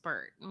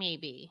expert,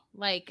 maybe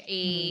like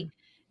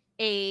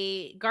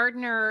a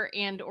gardener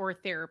and or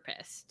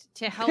therapist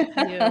to help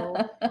you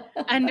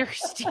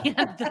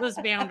understand those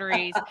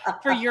boundaries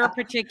for your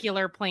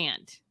particular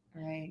plant.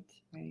 Right.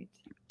 I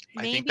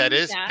think that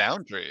is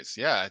boundaries.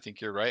 Yeah, I think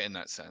you're right in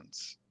that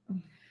sense.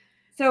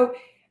 So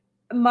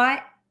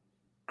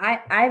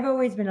I've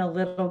always been a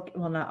little,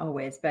 well, not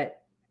always,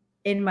 but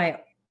in my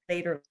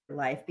later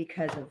life,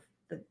 because of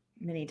the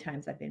many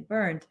times I've been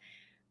burned,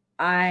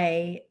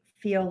 I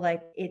feel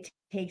like it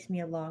takes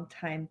me a long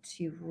time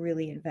to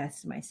really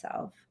invest in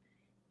myself.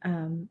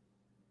 And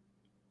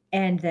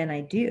then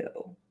I do.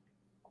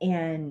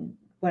 And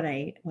when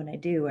I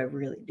do, I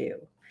really do.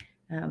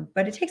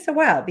 But it takes a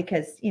while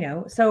because,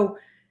 so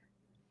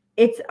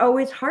it's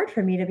always hard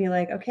for me to be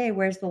like, okay,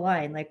 where's the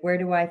line? Like, where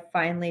do I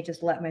finally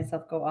just let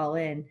myself go all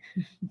in?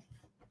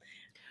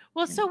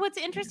 Well, so what's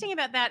interesting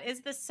about that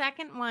is the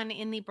second one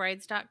in the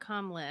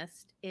brides.com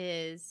list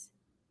is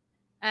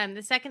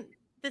the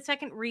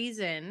second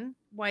reason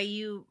why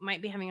you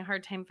might be having a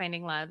hard time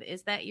finding love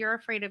is that you're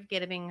afraid of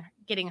getting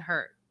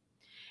hurt.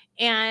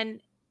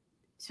 And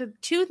so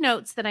 2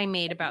 notes that I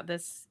made about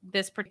this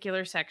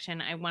particular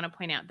section I want to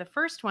point out. The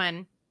first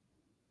one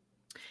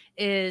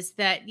is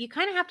that you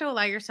kind of have to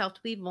allow yourself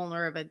to be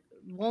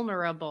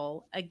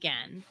vulnerable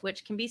again,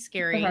 which can be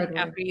scary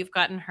after you've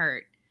gotten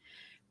hurt.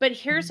 But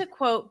here's a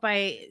quote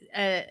by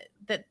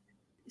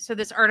so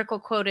this article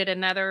quoted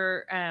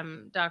another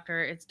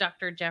doctor. It's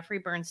Dr. Jeffrey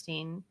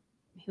Bernstein,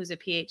 who's a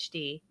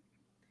PhD.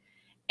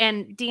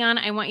 And Dionne,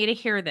 I want you to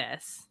hear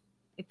this.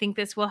 I think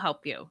this will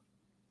help you.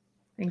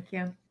 Thank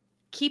you.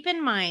 Keep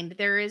in mind,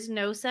 there is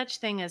no such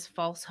thing as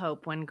false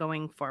hope when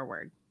going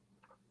forward.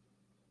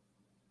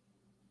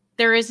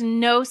 There is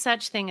no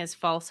such thing as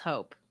false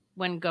hope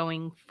when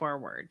going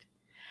forward.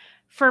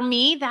 For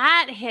me,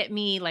 that hit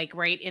me like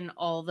right in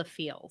all the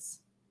feels.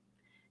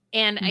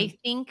 And I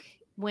think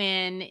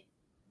when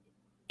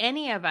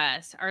any of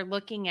us are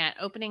looking at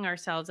opening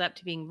ourselves up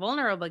to being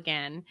vulnerable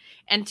again,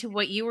 and to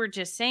what you were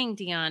just saying,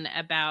 Dionne,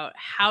 about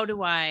how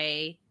do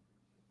I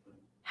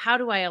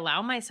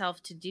allow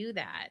myself to do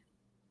that?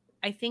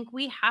 I think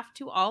we have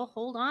to all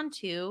hold on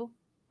to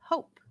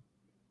hope.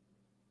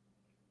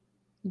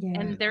 Yeah.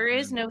 And there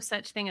is no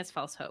such thing as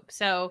false hope.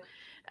 So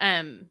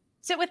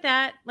sit with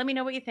that. Let me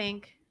know what you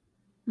think.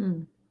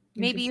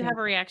 Maybe you have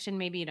a reaction.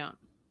 Maybe you don't.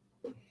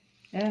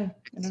 Yeah.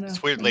 I don't know.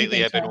 It's weird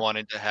lately. I've been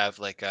wanting to have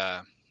like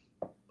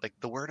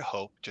the word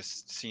hope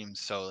just seems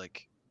so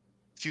like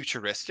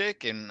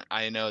futuristic. And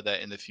I know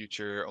that in the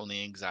future,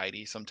 only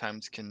anxiety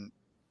sometimes can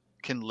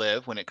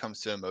live when it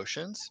comes to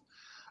emotions.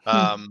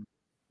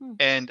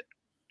 And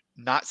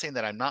not saying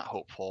that I'm not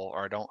hopeful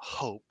or I don't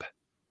hope,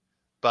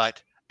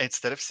 but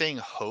instead of saying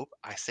hope,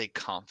 I say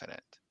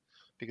confident,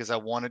 because I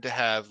wanted to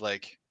have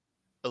like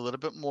a little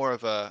bit more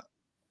of a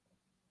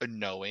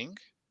knowing,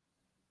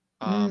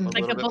 a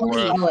little bit more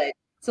solid.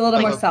 It's a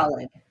little more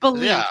solid.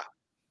 Belief.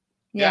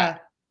 Yeah.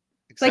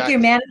 It's like you're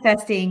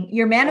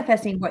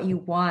manifesting what you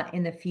want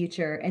in the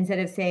future instead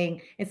of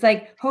saying, it's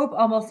like hope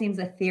almost seems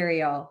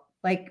ethereal,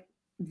 like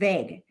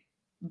vague,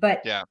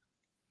 but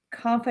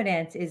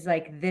confidence is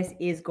like, this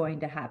is going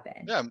to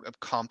happen. Yeah, I'm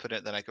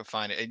confident that I can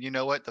find it. And you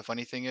know what? The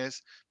funny thing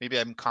is, maybe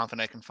I'm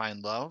confident I can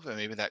find love, and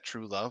maybe that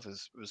true love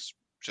was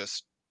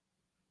just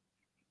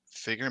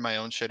figuring my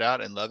own shit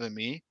out and loving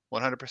me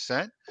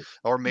 100%.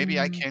 Or maybe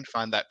I can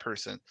find that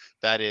person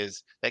that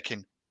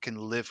can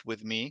live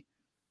with me,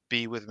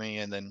 be with me,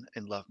 and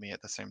love me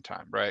at the same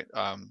time, right?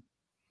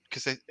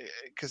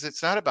 Because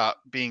it's not about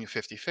being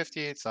 50-50.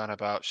 It's not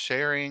about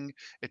sharing.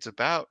 It's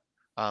about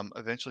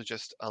eventually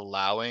just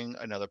allowing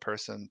another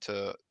person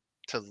to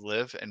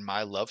live in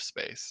my love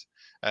space.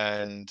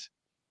 And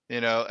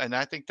and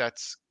I think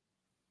that's,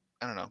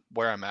 I don't know,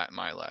 where I'm at in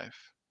my life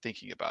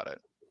thinking about it.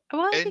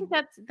 Well, I think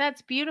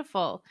that's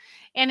beautiful.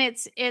 And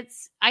it's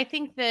I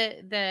think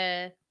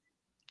the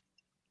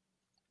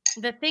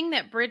thing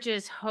that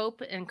bridges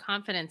hope and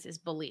confidence is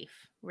belief,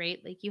 right?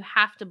 Like you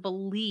have to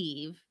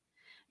believe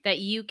that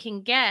you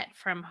can get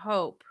from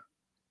hope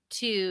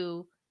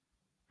to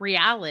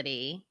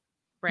reality,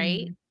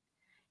 right?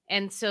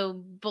 And so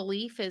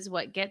belief is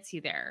what gets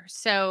you there.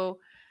 So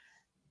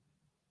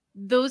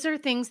those are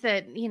things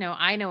that,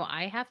 I know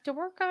I have to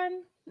work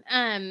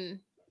on.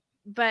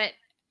 But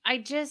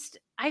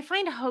I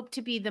find hope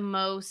to be the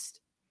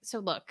most, so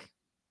look,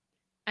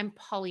 I'm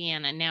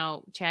Pollyanna.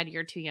 Now, Chad,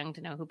 you're too young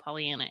to know who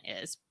Pollyanna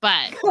is,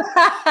 but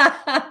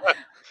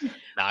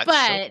not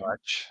so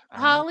much.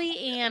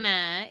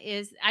 Pollyanna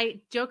is, I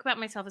joke about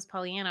myself as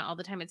Pollyanna all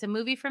the time. It's a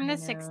movie from the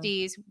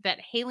 60s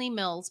that Haley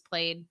Mills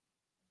played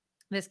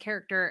this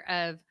character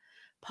of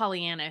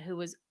Pollyanna, who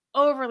was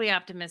overly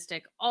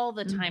optimistic all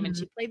the time. And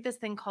she played this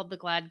thing called the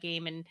Glad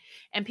game.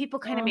 And people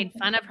kind of made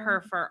fun of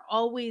her for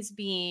always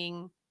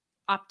being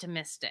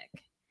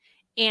optimistic.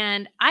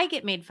 And I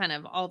get made fun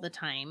of all the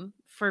time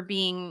for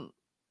being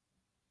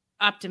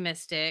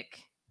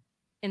optimistic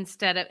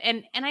instead of,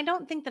 and I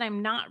don't think that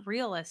I'm not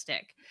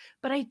realistic,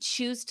 but I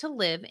choose to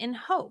live in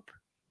hope.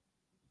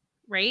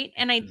 Right.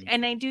 And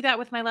I do that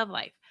with my love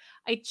life.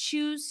 I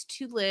choose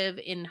to live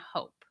in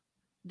hope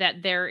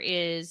that there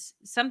is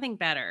something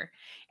better.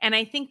 And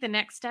I think the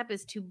next step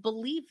is to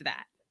believe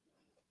that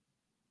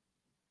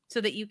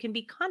so that you can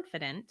be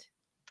confident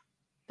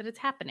that it's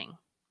happening.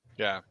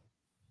 Yeah.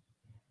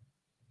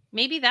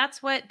 Maybe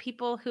that's what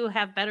people who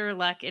have better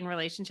luck in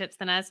relationships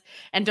than us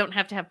and don't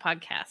have to have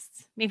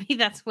podcasts. Maybe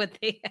that's what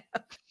they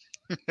have.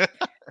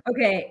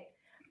 Okay.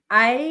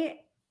 I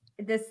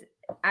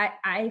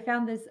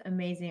found this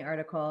amazing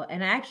article,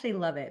 and I actually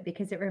love it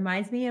because it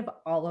reminds me of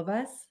all of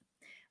us.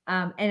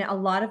 And a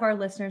lot of our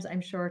listeners, I'm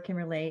sure, can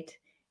relate.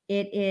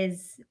 It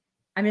is,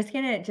 I'm just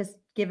going to just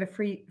give a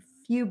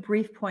few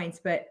brief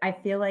points, but I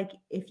feel like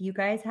if you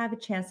guys have a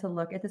chance to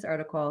look at this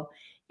article,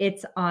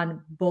 it's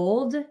on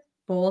bold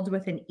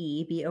with an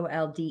E,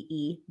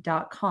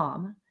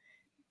 BOLDE.com.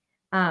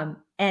 And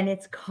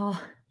it's called,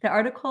 the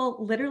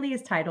article literally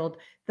is titled,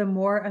 "The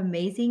More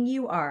Amazing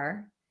You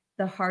Are,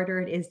 the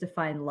Harder It Is to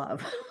Find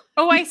Love."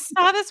 Oh, I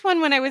saw this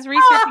one when I was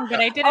researching, but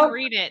I didn't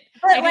read it.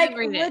 But I didn't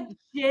read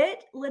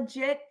it.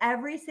 Legit,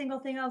 every single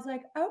thing. I was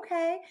like,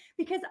 okay,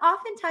 because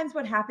oftentimes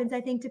what happens,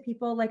 I think, to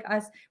people like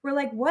us, we're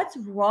like, what's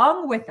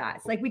wrong with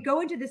us? Like, we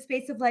go into the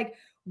space of like,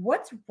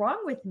 what's wrong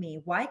with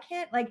me? Why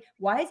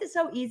is it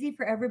so easy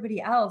for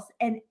everybody else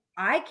and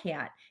I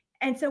can't?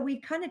 And so we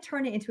kind of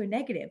turn it into a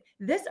negative.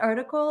 This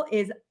article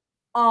is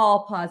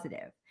all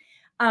positive.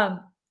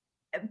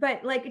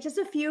 But like just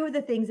a few of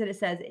the things that it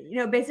says,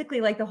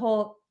 basically like the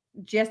whole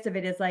gist of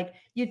it is like,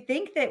 you'd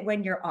think that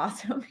when you're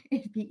awesome,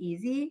 it'd be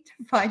easy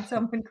to find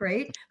someone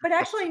great, but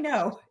actually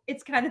no,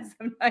 it's kind of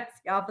sometimes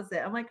the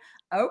opposite. I'm like,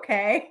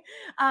 okay.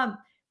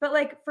 But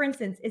like, for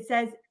instance, it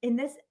says in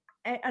this,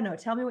 I don't know,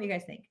 tell me what you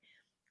guys think.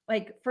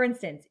 Like, for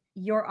instance,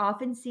 you're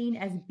often seen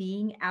as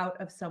being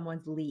out of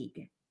someone's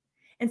league.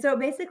 And so it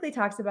basically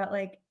talks about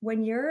like,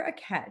 when you're a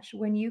catch,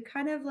 when you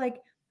kind of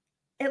like,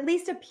 at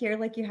least appear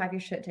like you have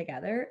your shit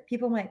together,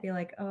 people might be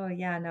like, oh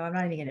yeah, no, I'm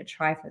not even going to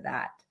try for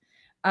that.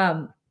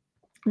 I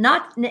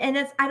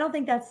don't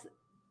think that's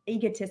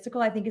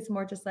egotistical. I think it's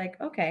more just like,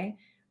 okay,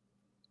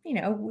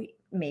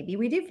 maybe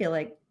we do feel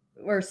like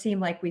or seem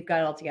like we've got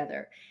it all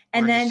together.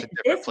 And then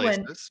this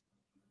one,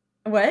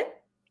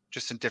 what?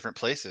 Just in different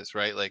places,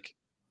 right? Like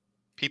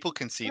people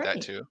can see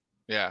that too.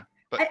 Yeah.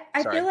 But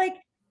I feel like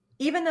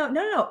even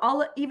though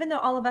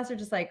all of us are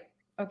just like,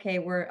 okay,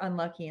 we're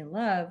unlucky in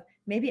love,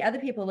 maybe other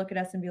people look at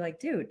us and be like,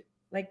 dude,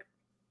 like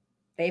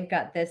they've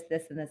got this,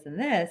 and this, and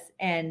this,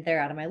 and they're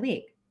out of my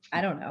league.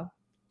 I don't know.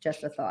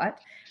 Just a thought.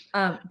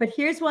 But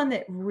here's one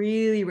that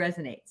really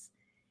resonates.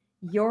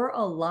 You're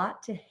a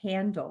lot to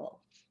handle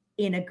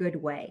in a good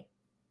way.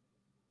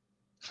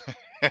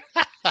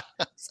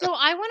 So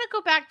I want to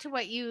go back to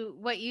what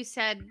you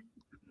said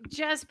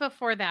just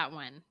before that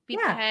one,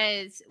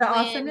 because the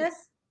awesomeness.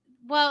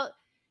 Well,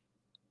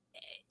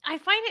 I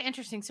find it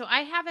interesting. So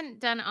I haven't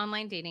done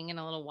online dating in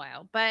a little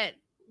while, but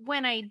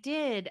when I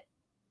did,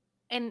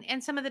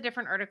 and some of the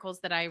different articles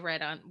that I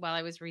read on while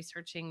I was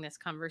researching this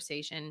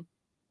conversation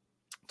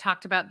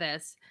talked about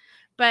this,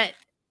 but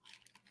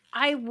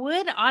I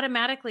would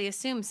automatically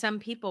assume some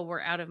people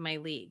were out of my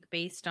league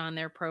based on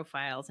their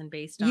profiles and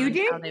based on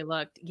how they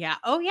looked. Yeah.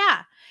 Oh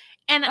yeah.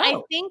 And I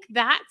think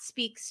that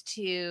speaks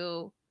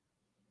to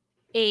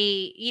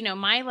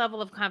my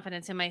level of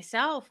confidence in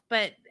myself,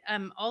 but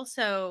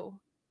also,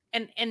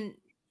 and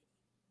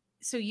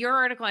so your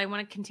article, I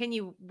want to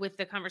continue with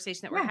the conversation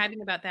that we're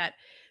having about that,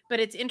 but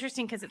it's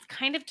interesting because it's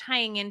kind of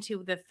tying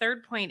into the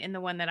third point in the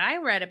one that I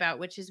read about,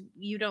 which is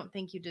you don't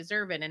think you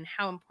deserve it and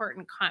how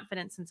important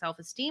confidence and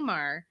self-esteem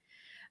are.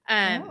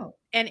 And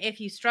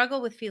if you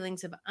struggle with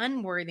feelings of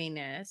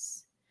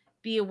unworthiness,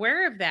 be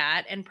aware of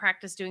that and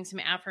practice doing some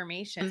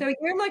affirmation. So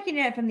you're looking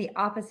at it from the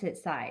opposite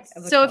side.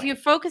 So if you're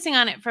focusing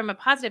on it from a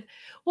positive,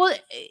 well,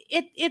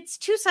 it's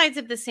two sides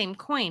of the same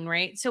coin,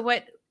 right? So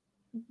what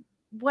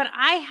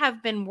I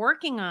have been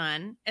working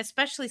on,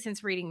 especially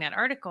since reading that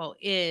article,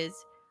 is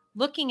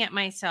looking at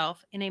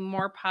myself in a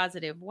more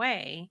positive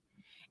way.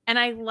 And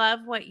I love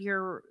what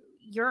your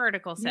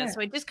article says. Yeah. So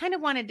I just kind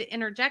of wanted to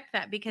interject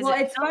that because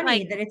it's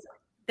funny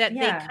that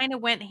they kind of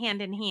went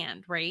hand in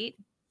hand, right?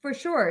 For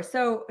sure.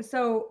 So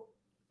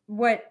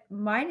what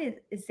mine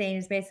is saying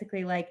is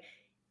basically like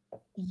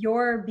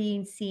you're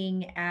being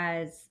seen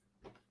as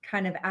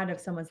kind of out of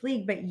someone's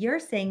league, but you're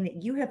saying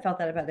that you have felt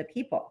that about other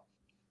people.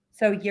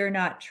 So you're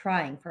not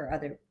trying for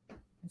other.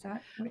 Is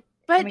that?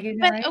 But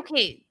right?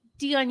 Okay,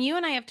 Dionne, you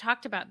and I have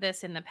talked about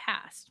this in the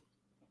past.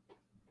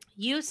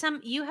 You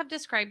have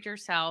described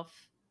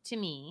yourself to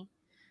me,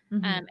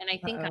 and I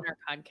think on our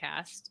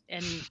podcast.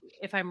 And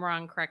if I'm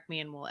wrong, correct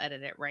me, and we'll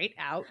edit it right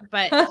out.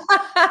 But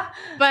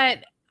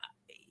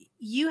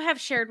you have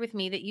shared with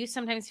me that you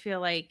sometimes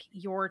feel like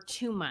you're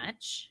too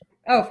much.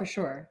 Oh, for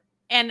sure.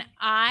 And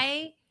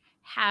I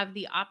have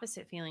the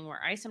opposite feeling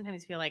where I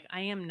sometimes feel like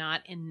I am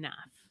not enough,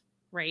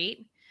 right?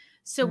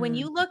 So when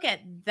you look at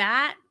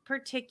that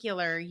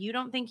particular, you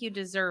don't think you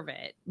deserve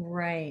it.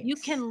 Right. You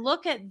can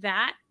look at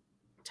that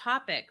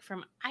topic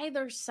from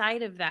either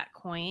side of that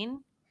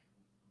coin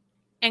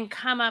and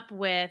come up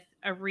with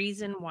a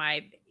reason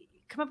why.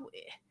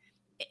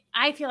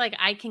 I feel like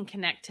I can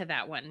connect to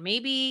that one.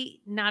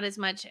 Maybe not as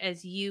much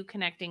as you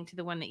connecting to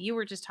the one that you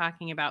were just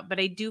talking about, but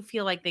I do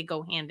feel like they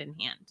go hand in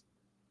hand.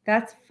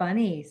 That's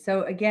funny.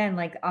 So again,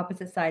 like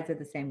opposite sides of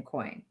the same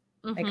coin.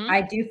 Like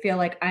I do feel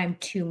like I'm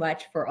too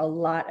much for a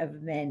lot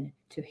of men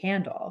to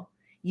handle.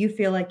 You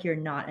feel like you're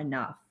not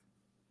enough.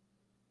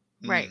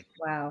 Right.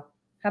 Wow.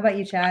 How about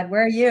you, Chad?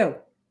 Where are you?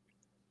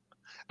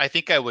 I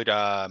think I would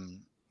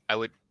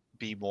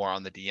be more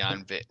on the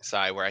Dionne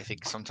side, where I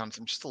think sometimes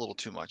I'm just a little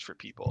too much for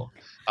people.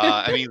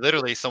 I mean,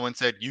 literally, someone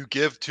said you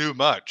give too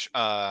much.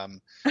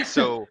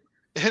 So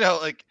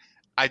like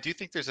I do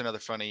think there's another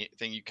funny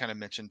thing you kind of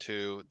mentioned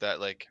too, that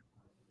like,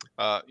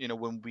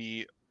 when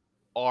we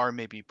are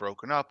maybe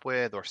broken up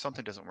with, or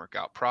something doesn't work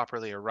out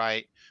properly or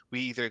right,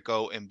 we either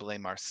go and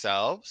blame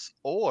ourselves,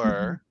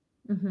 or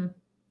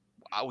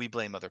we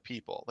blame other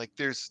people. Like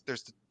there's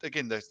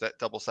that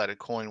double-sided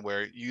coin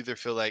where you either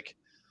feel like,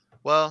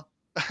 well,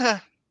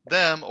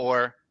 them,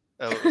 or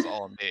oh, it was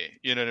all me.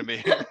 You know what I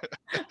mean?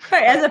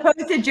 Right, as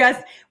opposed to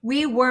just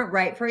we weren't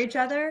right for each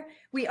other.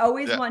 We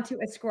always Yeah. want to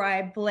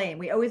ascribe blame.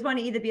 We always want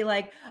to either be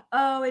like,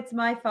 oh, it's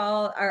my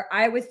fault, or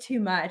I was too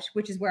much,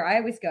 which is where I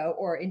always go,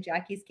 or in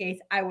Jackie's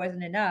case, I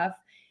wasn't enough.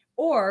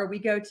 Or we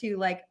go to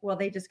like, well,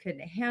 they just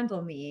couldn't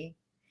handle me.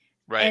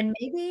 Right. And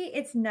maybe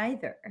it's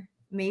neither.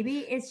 Maybe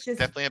it's just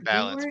definitely a we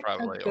balance, weren't a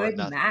probably, or good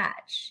nothing.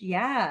 match.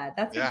 Yeah,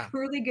 that's a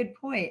really good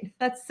point.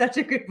 That's such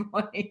a good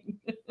point.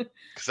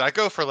 Because I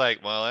go for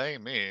like, well,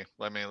 ain't me.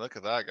 I mean, look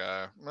at that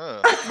guy.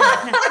 Well,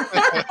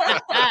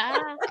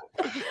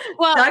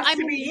 I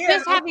mean,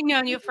 just having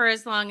known you for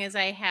as long as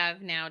I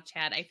have now,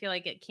 Chad, I feel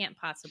like it can't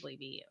possibly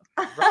be you.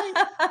 Right?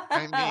 I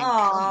mean,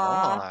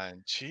 come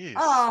on. Jeez.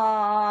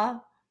 Aww.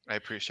 I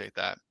appreciate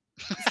that.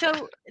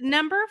 So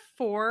number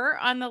 4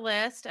 on the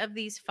list of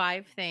these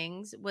 5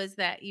 things was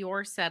that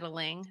you're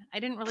settling. I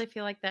didn't really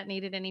feel like that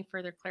needed any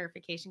further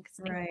clarification, because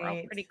I think we're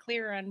all pretty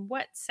clear on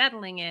what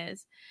settling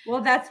is.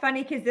 Well, that's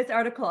funny, because this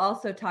article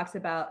also talks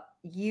about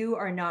you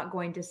are not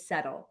going to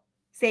settle.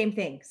 Same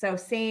thing. So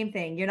same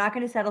thing. You're not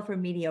going to settle for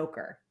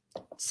mediocre.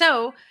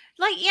 So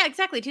like, yeah,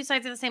 exactly. 2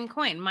 sides of the same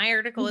coin. My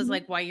article is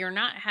like, why you're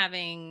not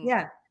having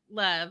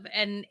love.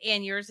 And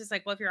yours is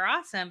like, well, if you're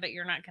awesome, but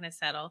you're not going to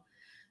settle.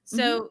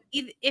 So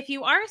if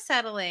you are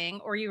settling,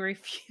 or you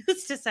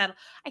refuse to settle,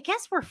 I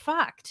guess we're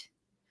fucked.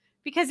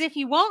 Because if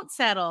you won't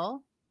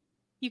settle,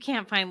 you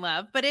can't find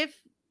love. But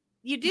if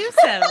you do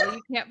settle,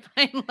 you can't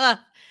find love.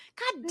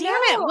 God damn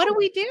it. What do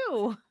we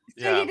do?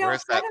 So you don't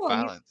where's that settle.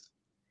 balance?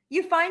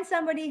 You find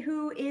somebody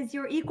who is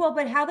your equal,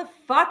 but how the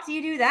fuck do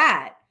you do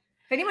that?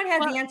 If anyone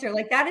has the answer,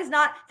 like that's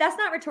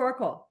not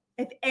rhetorical.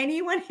 If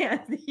anyone has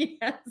the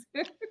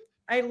answer.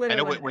 I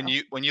know when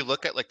you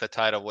look at like the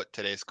title, what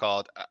today's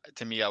called,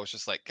 to me, I was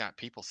just like, God,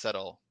 people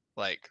settle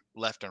like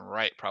left and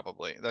right.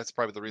 Probably that's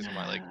probably the reason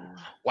why, like,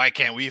 why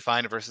can't we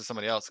find it versus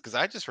somebody else? Because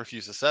I just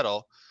refuse to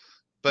settle.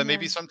 But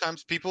maybe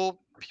sometimes people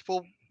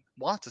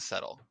want to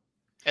settle,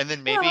 and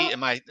then maybe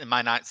am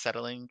I not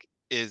settling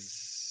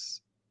is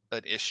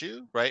an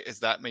issue, right? Is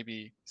that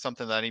maybe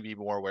something that I need to be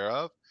more aware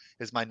of?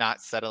 Is my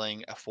not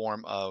settling a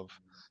form of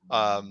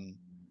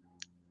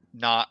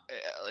not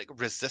like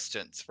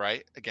resistance,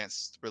 right,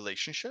 against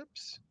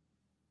relationships?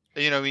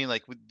 You know what I mean?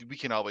 Like we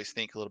can always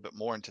think a little bit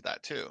more into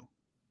that too.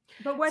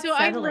 But what's so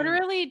settling? I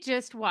literally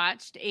just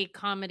watched a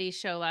comedy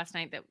show last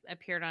night that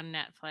appeared on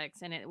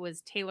Netflix, and it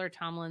was Taylor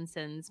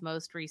Tomlinson's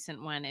most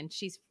recent one, and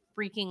she's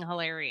freaking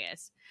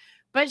hilarious.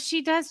 But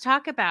she does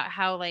talk about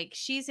how like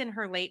she's in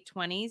her late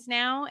 20s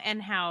now,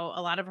 and how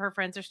a lot of her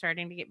friends are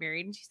starting to get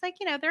married, and she's like,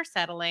 they're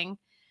settling.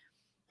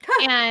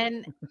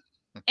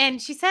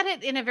 And she said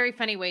it in a very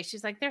funny way.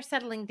 She's like, they're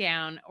settling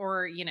down,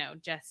 or,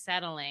 just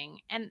settling.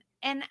 And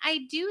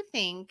I do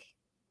think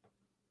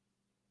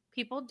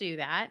people do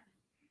that.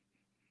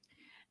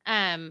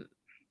 Yeah,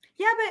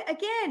 but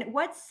again,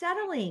 what's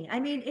settling?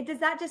 I mean, does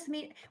that just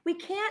mean we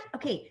can't?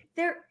 Okay,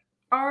 there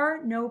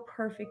are no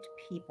perfect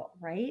people,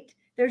 right?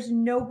 There's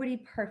nobody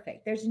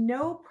perfect. There's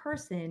no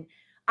person.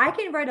 I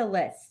can write a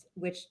list,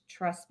 which,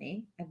 trust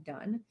me, I've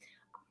done,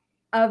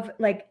 of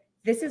like,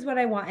 this is what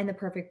I want in the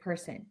perfect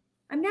person.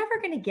 I'm never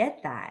going to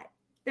get that.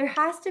 There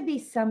has to be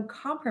some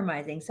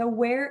compromising. So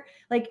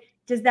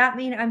does that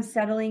mean I'm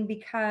settling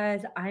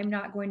because I'm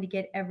not going to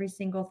get every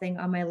single thing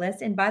on my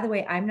list? And by the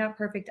way, I'm not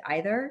perfect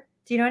either.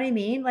 Do you know what I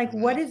mean? Like,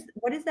 what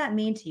does that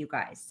mean to you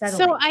guys? Settling.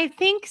 So I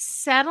think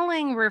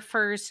settling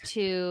refers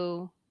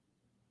to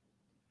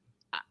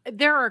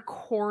there are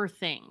core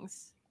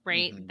things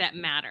right? Mm-hmm. That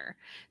matter.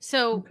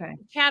 So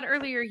Chad,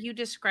 earlier you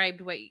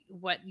described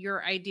what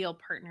your ideal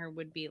partner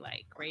would be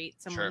like, right?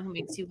 Someone Sure. who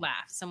makes you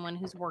laugh, someone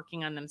who's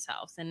working on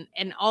themselves,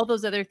 and all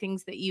those other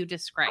things that you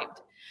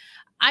described.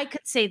 I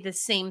could say the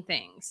same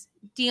things.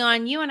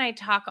 Dionne, you and I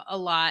talk a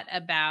lot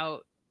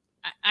about,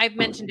 I've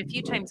mentioned a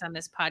few times on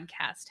this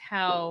podcast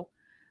how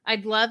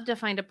I'd love to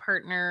find a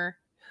partner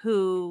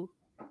who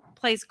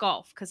plays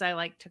golf because I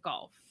like to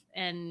golf,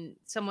 and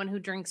someone who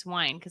drinks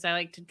wine because I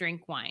like to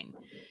drink wine.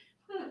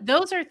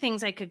 Those are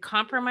things I could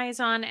compromise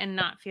on and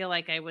not feel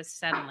like I was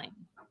settling.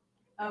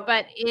 Okay.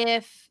 But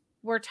if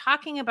we're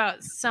talking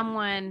about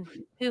someone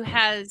who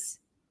has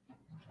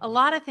a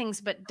lot of things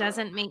but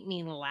doesn't make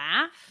me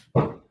laugh,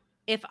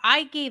 if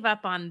I gave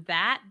up on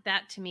that,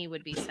 that to me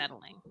would be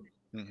settling.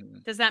 Mm-hmm.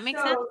 Does that make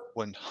sense?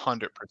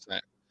 100%.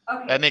 Okay.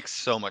 That makes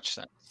so much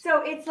sense.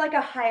 So it's like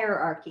a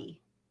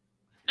hierarchy.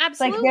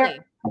 Absolutely.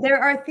 Like there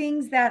are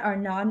things that are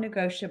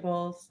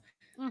non-negotiables.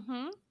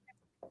 Mm-hmm.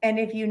 And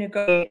if you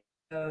negotiate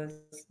those,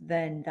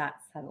 then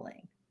that's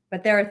settling.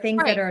 But there are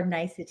things that are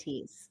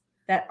niceties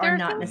that are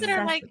not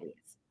necessities.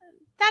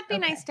 That'd be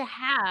nice to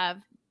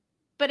have.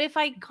 But if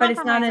I compromise, but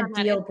it's not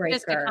a deal breaker.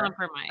 Just a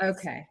compromise.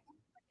 Okay.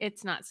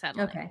 It's not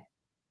settling. Okay.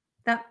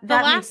 That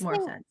makes more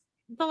sense.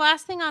 The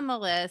last thing on the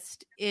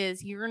list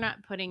is you're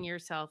not putting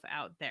yourself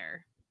out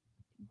there.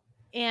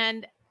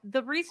 And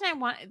the reason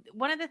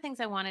one of the things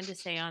I wanted to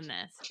say on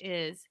this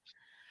is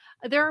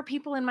there are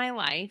people in my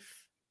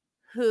life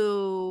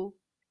who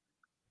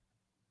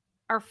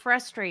are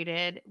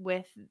frustrated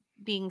with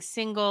being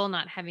single,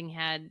 not having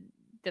had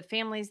the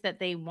families that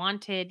they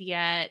wanted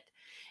yet,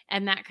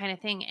 and that kind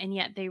of thing. And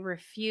yet they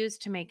refuse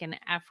to make an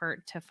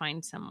effort to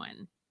find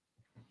someone.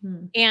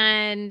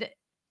 And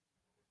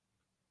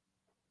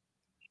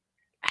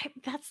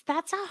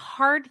that's a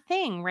hard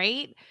thing,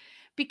 right?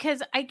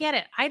 Because I get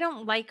it. I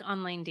don't like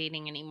online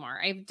dating anymore.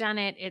 I've done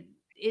it.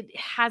 It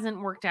hasn't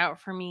worked out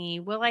for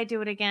me. Will I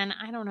do it again?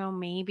 I don't know,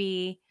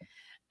 maybe.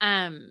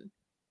 But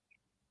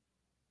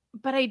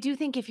I do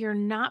think if you're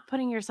not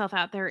putting yourself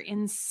out there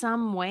in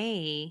some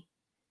way,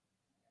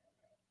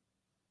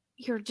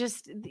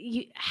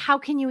 how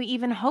can you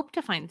even hope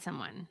to find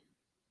someone?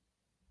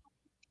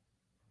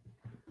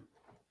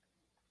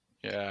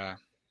 Yeah.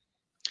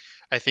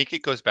 I think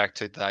it goes back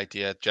to the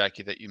idea,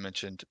 Jackie, that you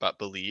mentioned about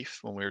belief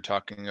when we were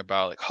talking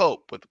about like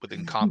hope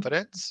within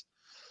confidence.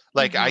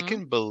 Like I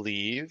can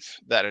believe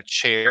that a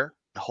chair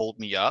can hold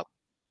me up,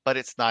 but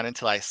it's not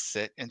until I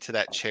sit into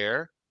that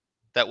chair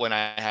that when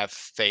I have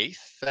faith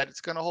that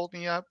it's going to hold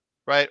me up,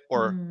 right?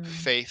 Or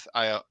faith,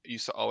 I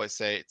used to always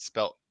say it's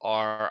spelled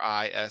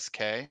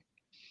RISK.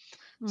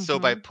 So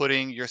by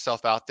putting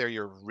yourself out there,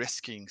 you're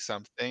risking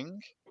something,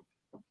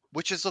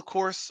 which is of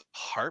course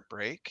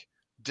heartbreak,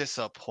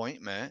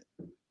 disappointment.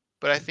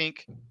 But I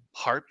think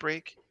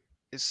heartbreak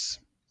is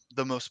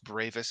the most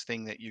bravest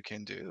thing that you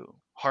can do.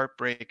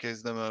 Heartbreak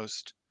is the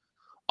most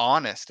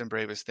honest and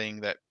bravest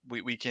thing that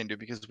we can do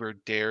because we're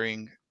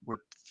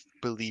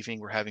believing,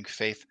 we're having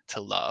faith to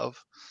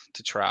love,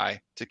 to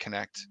try, to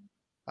connect,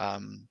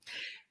 and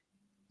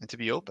to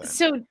be open.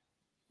 So,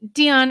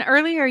 Dionne,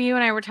 earlier you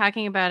and I were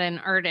talking about an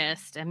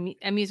artist,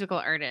 a musical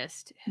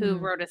artist who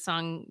wrote a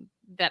song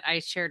that I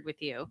shared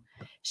with you.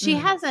 She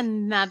has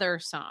another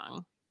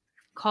song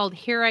called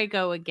Here I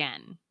Go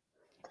Again.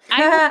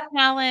 I would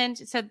challenge.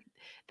 So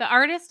the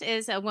artist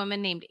is a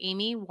woman named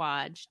Amy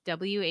Wadge,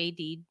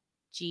 Wadge,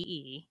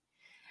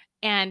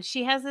 and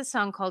she has this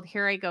song called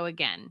Here I Go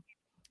Again.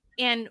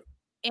 And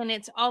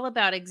it's all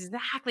about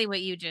exactly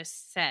what you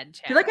just said,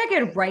 Chad. I feel like I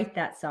could write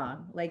that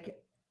song. Like,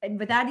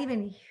 without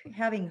even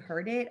having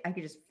heard it, I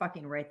could just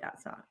fucking write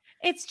that song.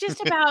 It's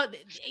just about,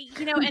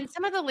 and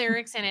some of the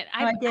lyrics in it.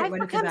 I've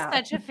become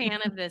such a fan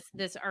of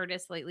this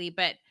artist lately,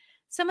 but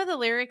some of the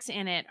lyrics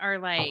in it are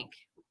like,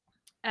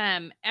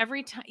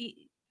 every time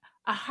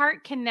a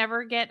heart can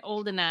never get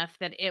old enough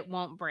that it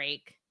won't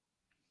break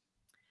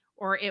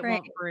or it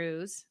won't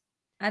bruise.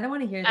 I don't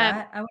want to hear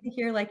that. I want to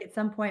hear like at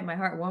some point my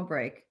heart won't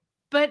break.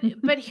 But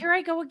here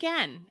I go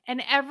again.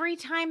 And every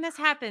time this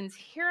happens,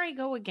 here I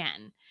go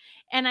again.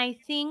 And I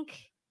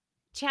think,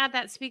 Chad,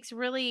 that speaks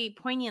really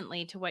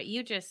poignantly to what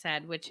you just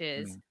said, which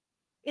is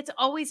it's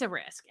always a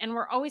risk. And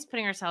we're always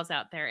putting ourselves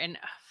out there. And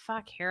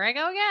fuck, here I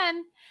go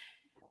again.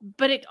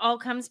 But it all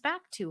comes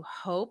back to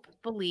hope,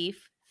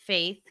 belief,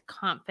 faith,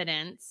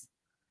 confidence,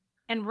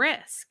 and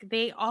risk.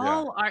 They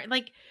all are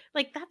like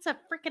that's a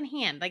freaking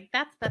hand. Like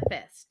that's the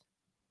fist.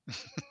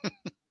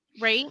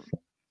 Right?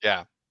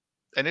 Yeah.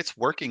 And it's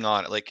working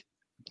on it, like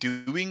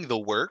doing the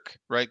work,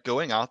 right?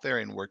 Going out there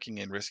and working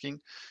and risking,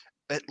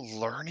 but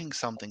learning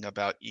something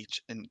about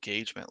each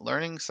engagement,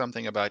 learning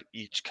something about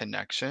each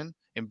connection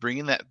and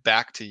bringing that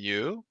back to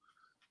you.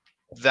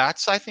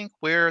 That's, I think,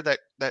 where that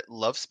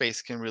love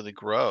space can really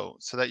grow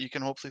so that you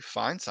can hopefully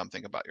find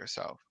something about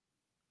yourself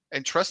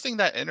and trusting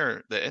the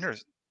inner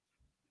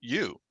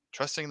you,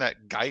 trusting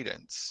that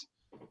guidance,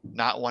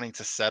 not wanting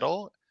to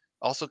settle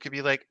also could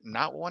be like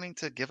not wanting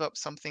to give up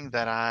something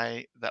that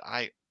I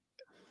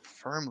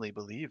firmly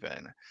believe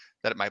in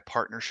that my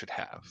partner should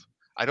have.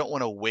 I don't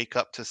want to wake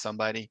up to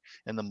somebody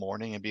in the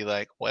morning and be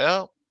like,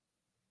 well,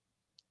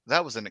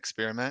 that was an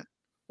experiment,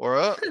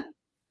 or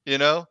you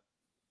know,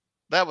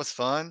 that was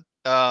fun.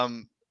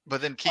 But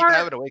then keep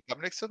having to wake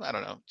up next to them. I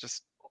don't know.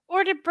 Just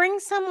or to bring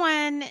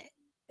someone.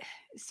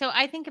 So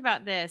I think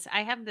about this.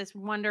 I have this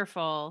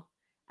wonderful,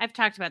 I've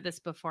talked about this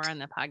before on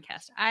the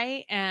podcast.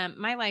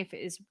 My life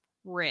is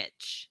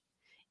rich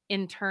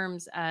in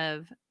terms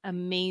of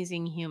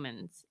amazing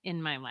humans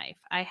in my life.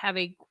 I have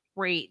a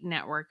great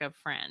network of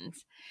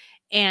friends.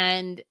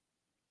 And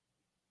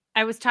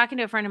I was talking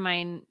to a friend of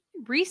mine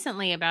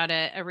recently about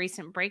a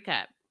recent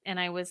breakup. And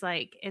I was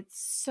like, it's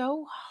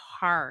so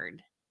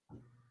hard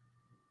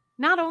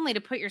not only to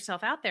put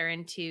yourself out there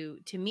and to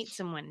meet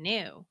someone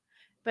new,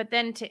 but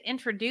then to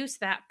introduce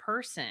that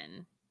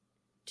person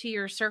to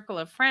your circle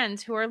of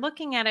friends who are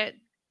looking at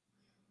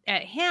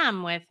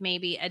him with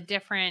maybe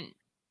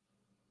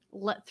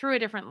through a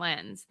different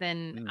lens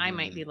than I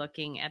might be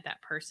looking at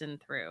that person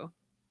through.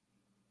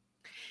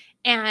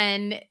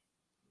 And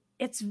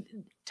it's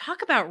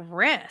talk about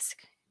risk.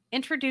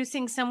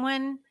 Introducing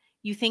someone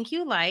you think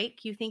you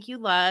like, you think you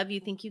love, you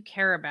think you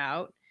care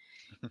about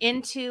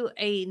into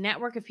a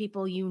network of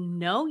people you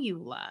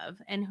love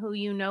and who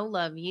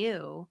love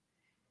you,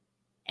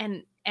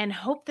 and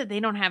hope that they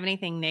don't have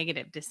anything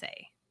negative to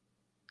say,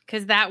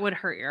 because that would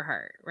hurt your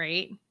heart,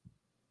 right?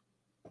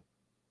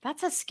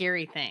 That's a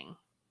scary thing.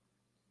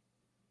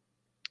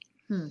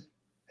 It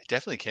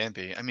definitely can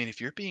be. I mean,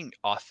 if you're being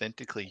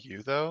authentically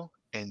you, though,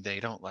 and they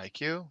don't like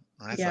you,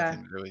 well, that's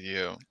nothing to do with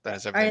you. That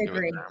has everything to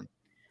do with them.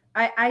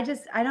 I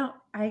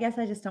guess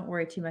I just don't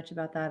worry too much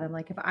about that. I'm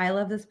like, if I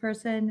love this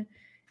person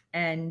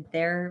and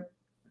they're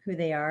who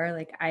they are,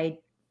 like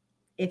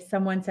if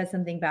someone says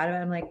something bad about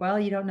it, I'm like, well,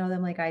 you don't know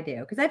them like I do.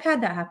 Because I've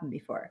had that happen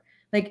before.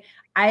 Like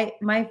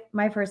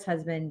my first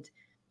husband,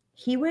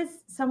 he was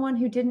someone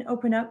who didn't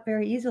open up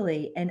very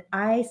easily. And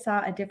I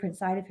saw a different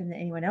side of him than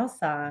anyone else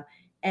saw.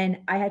 And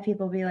I had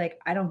people be like,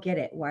 I don't get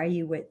it. Why are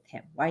you with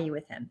him? Why are you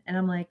with him? And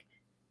I'm like,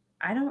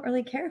 I don't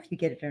really care if you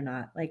get it or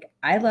not. Like,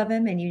 I love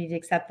him and you need to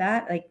accept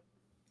that. Like,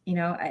 I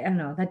don't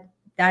know,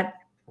 that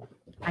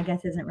I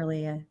guess isn't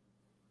really a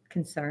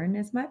concern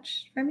as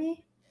much for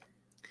me.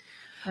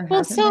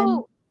 Well,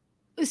 so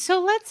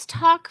let's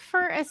talk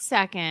for a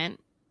second,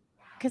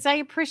 because I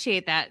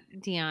appreciate that,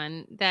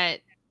 Dionne, that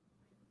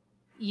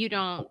you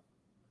don't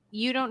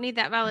need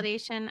that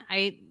validation.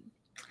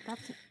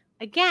 That's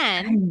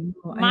again,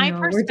 my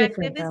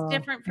perspective is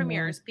different from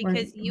yours,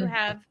 because you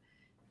have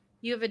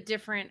a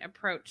different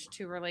approach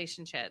to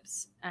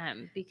relationships.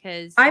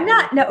 Because I'm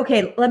not, no,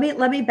 okay, let me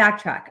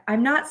backtrack.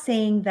 I'm not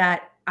saying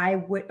that I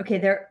would,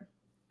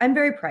 I'm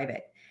very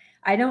private.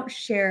 I don't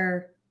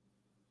share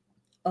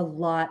a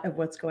lot of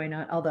what's going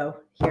on, although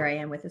here I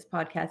am with this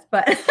podcast,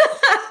 but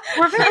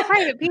we're very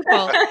private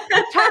people.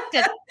 We talk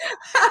to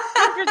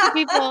hundreds of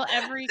people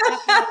every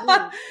couple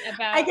of weeks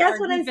about, I guess,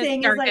 what I'm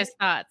saying is, like,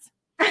 thoughts.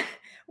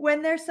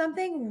 When there's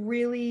something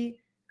really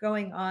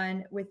going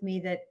on with me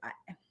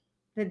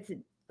that's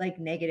like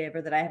negative,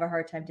 or that I have a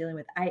hard time dealing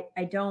with,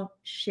 I don't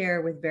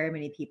share with very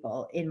many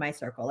people in my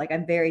circle. Like,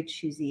 I'm very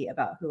choosy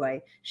about who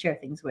I share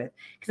things with,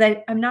 because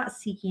I'm not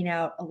seeking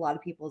out a lot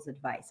of people's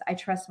advice. I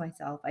trust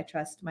myself. I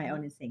trust my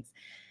own instincts.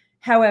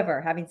 However,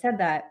 having said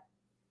that,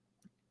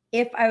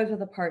 if I was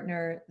with a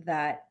partner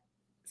that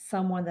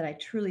someone that I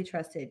truly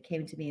trusted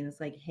came to me and was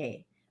like,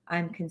 hey,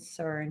 I'm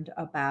concerned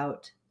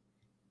about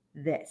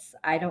this.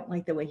 I don't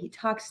like the way he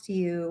talks to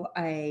you.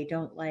 I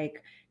don't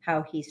like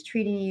how he's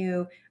treating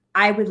you.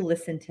 I would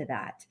listen to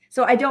that.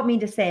 So I don't mean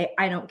to say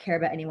I don't care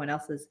about anyone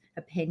else's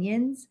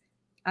opinions.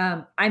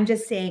 I'm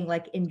just saying,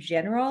 like, in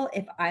general,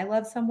 if I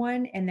love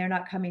someone and they're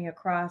not coming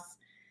across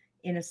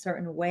in a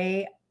certain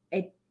way,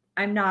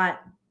 I'm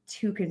not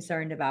too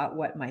concerned about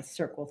what my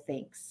circle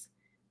thinks.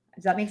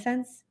 Does that make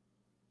sense?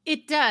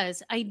 It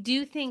does. I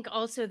do think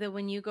also that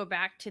when you go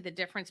back to the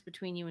difference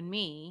between you and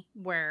me,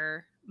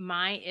 where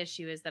my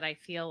issue is that I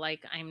feel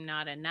like I'm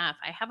not enough,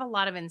 I have a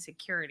lot of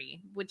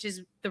insecurity, which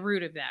is the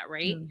root of that,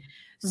 right? Okay.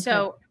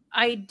 So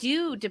I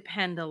do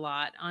depend a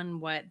lot on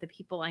what the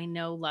people I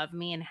know love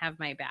me and have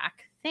my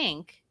back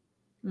think.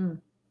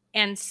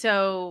 And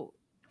so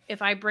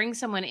if I bring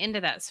someone into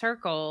that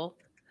circle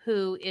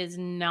who is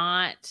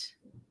not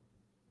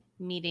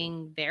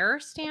meeting their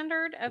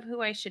standard of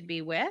who I should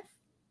be with,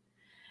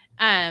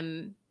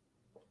 I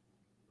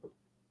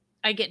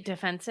get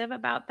defensive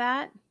about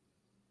that.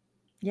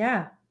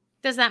 Yeah.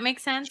 Does that make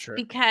sense? Sure.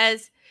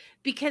 Because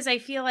I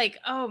feel like,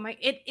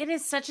 it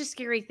is such a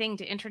scary thing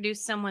to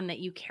introduce someone that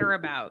you care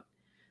about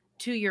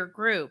to your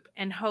group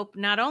and hope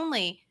not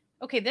only,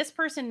 okay, this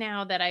person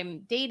now that I'm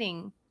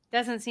dating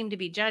doesn't seem to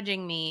be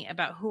judging me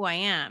about who I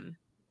am.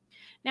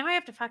 Now I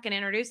have to fucking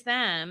introduce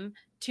them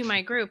to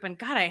my group, and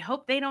God, I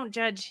hope they don't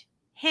judge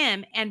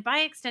him, and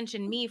by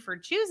extension me, for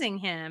choosing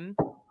him.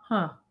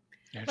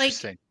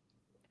 Interesting.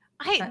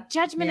 Like,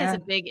 judgment is a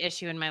big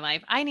issue in my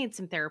life. I need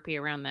some therapy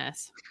around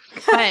this.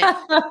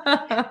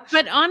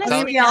 But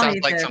honestly, sounds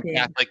like some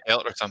Catholic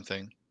guilt or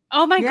something.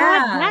 Oh my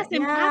God, yes,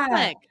 I'm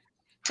Catholic.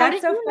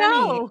 That's so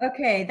funny.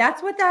 Okay,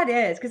 that's what that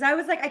is. Because I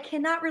was like, I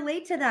cannot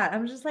relate to that.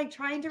 I'm just like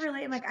trying to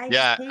relate. I'm like, I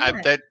just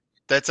can't.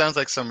 That sounds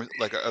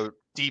like a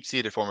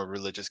deep-seated form of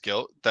religious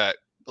guilt that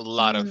a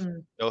lot of,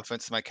 no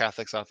offense to my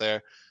Catholics out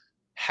there,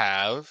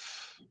 have.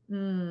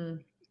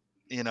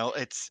 You know,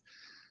 it's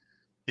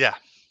yeah.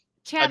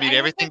 Chad, I mean,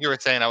 everything you were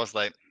saying, I was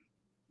like,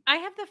 I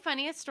have the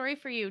funniest story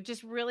for you,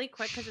 just really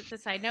quick because it's a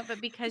side note,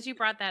 but because you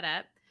brought that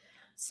up.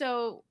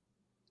 So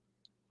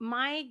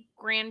my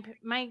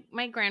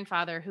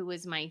grandfather, who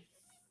was my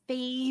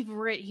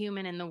favorite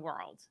human in the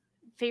world,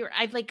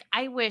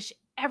 I wish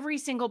every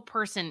single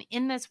person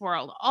in this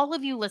world, all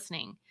of you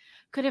listening,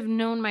 could have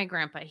known my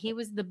grandpa. He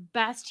was the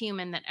best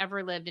human that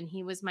ever lived, and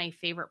he was my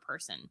favorite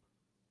person.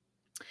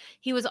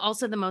 He was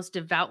also the most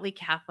devoutly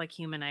Catholic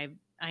human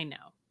I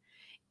know.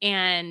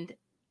 And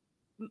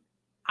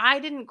I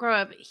didn't grow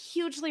up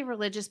hugely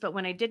religious, but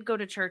when I did go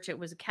to church, it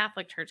was a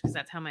Catholic church because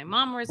that's how my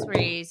mom was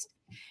raised.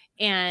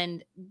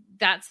 And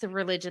that's the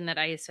religion that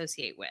I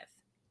associate with.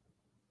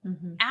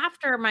 Mm-hmm.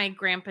 After my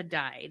grandpa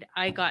died,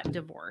 I got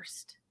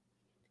divorced.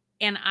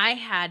 And I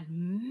had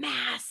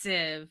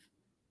massive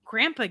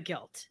grandpa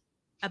guilt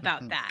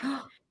about that.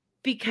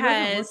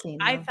 Because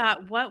I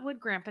thought, what would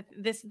grandpa,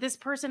 this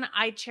person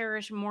I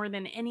cherish more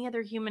than any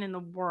other human in the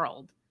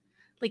world,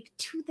 like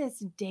to this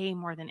day,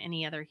 more than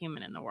any other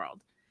human in the world,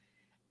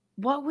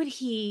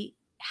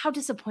 how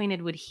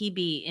disappointed would he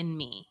be in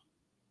me?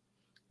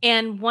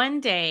 And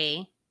one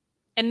day,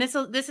 and this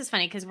is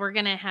funny because we're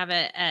going to have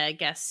a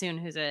guest soon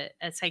who's a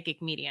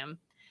psychic medium,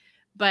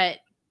 but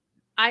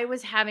I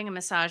was having a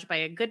massage by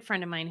a good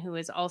friend of mine who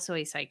is also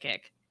a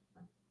psychic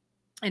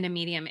and a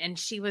medium. And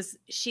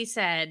she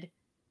said,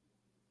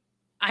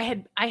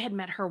 I had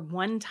met her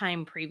one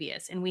time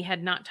previous and we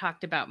had not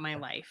talked about my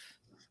life.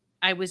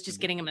 I was just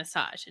getting a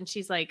massage. And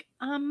she's like,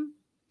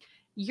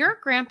 your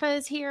grandpa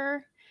is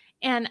here.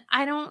 And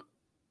I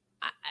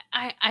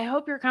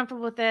hope you're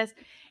comfortable with this.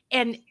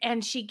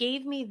 And she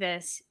gave me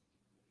this,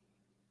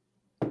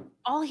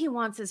 all he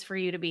wants is for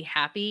you to be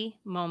happy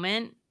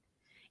moment.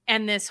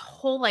 And this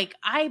whole,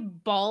 I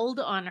bawled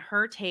on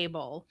her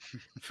table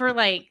for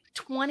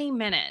 20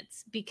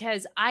 minutes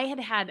because I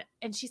had,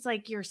 and she's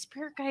like, your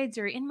spirit guides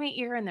are in my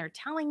ear and they're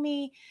telling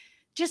me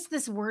just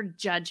this word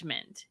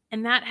judgment.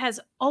 And that has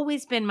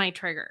always been my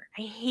trigger.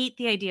 I hate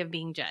the idea of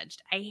being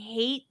judged. I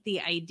hate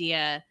the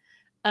idea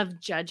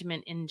of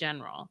judgment in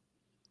general.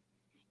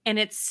 And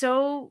it's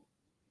so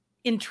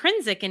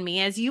intrinsic in me,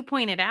 as you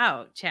pointed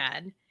out,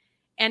 Chad.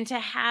 And to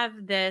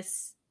have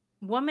this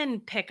woman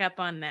pick up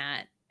on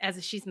that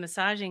as she's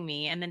massaging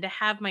me, and then to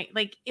have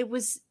it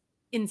was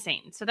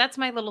insane. So that's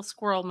my little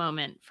squirrel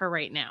moment for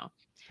right now.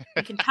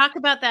 We can talk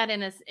about that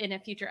in a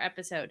future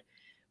episode.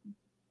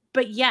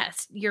 But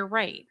yes, you're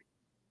right.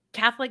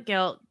 Catholic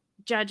guilt,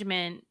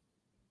 judgment,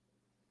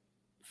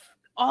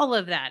 all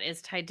of that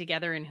is tied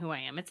together in who I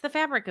am. It's the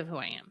fabric of who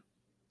I am.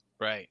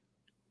 Right.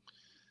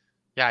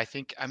 Yeah,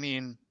 I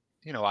mean,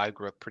 I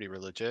grew up pretty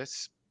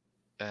religious,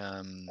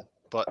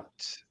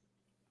 but,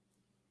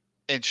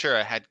 and sure,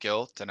 I had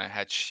guilt and I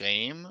had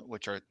shame,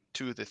 which are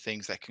two of the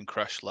things that can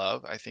crush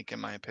love, I think, in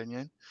my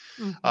opinion.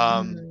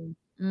 And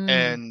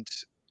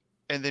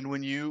then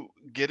when you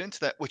get into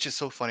that, which is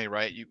so funny,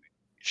 right?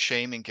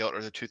 Shame and guilt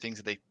are the two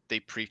things that they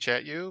preach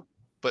at you,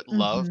 but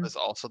love is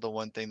also the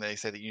one thing they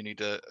say that you need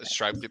to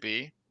strive to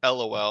be.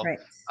 LOL. Right.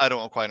 I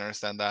don't quite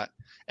understand that.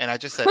 And I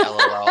just said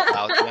LOL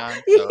out, Dionne.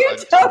 So you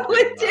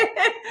totally did.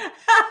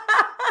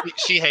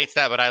 She hates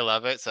that, but I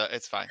love it, so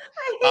it's fine.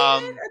 I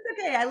hate it.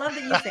 That's okay. I love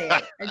that you say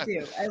it. I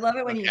do. I love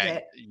it when you say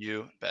it.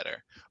 You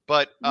better.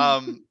 But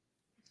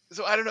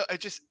so I don't know.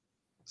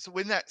 So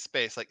in that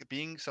space,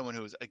 being someone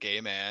who's a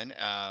gay man,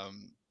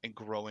 and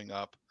growing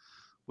up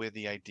with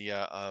the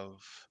idea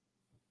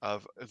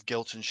of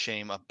guilt and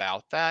shame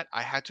about that,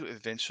 I had to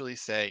eventually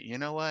say, you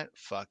know what?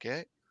 Fuck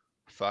it.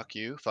 Fuck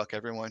you. Fuck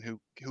everyone who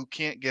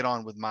can't get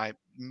on with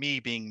me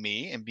being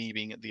me and me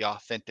being the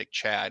authentic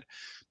Chad,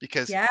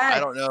 because I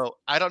don't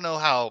know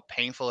how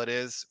painful it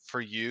is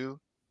for you,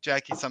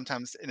 Jackie,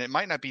 sometimes, and it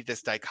might not be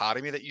this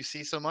dichotomy that you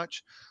see so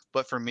much,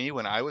 but for me,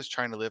 when I was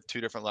trying to live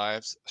two different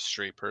lives, a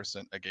straight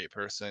person, a gay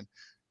person,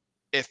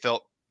 it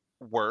felt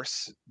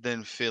worse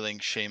than feeling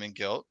shame and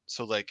guilt.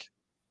 So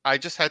I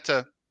just had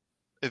to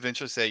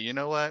eventually say, you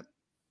know what?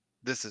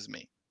 This is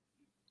me.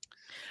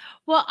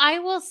 Well, I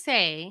will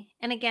say,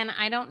 and again,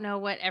 I don't know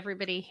what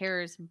everybody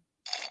here's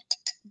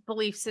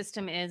belief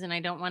system is, and I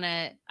don't want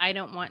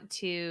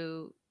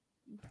to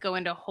go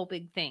into a whole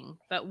big thing,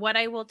 but what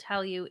I will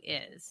tell you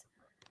is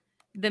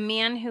the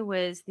man who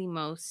was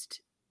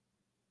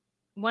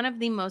one of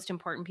the most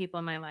important people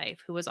in my life,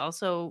 who was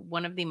also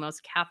one of the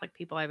most Catholic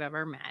people I've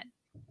ever met,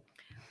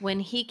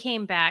 when he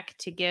came back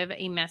to give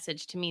a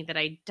message to me that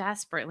I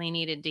desperately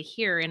needed to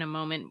hear in a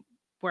moment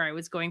where I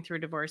was going through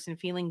a divorce and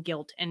feeling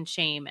guilt and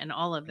shame and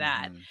all of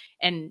that.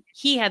 And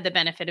he had the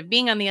benefit of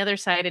being on the other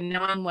side and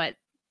knowing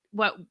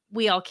what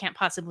we all can't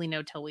possibly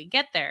know till we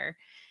get there,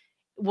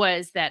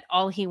 was that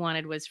all he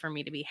wanted was for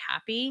me to be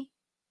happy.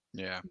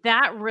 Yeah.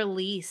 That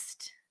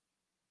released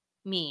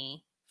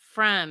me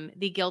from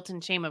the guilt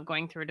and shame of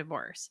going through a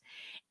divorce.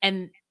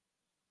 And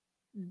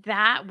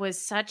that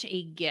was such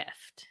a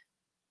gift.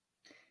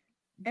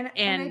 And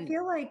I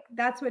feel like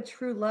that's what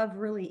true love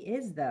really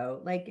is,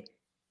 though. Like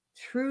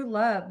true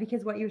love,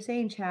 because what you're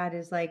saying, Chad,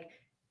 is like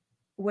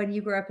when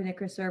you grow up in a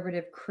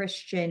conservative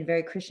Christian,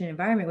 very Christian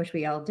environment, which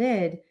we all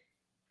did,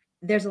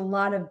 there's a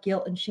lot of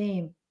guilt and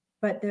shame,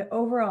 but the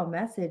overall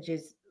message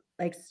is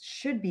like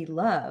should be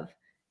love.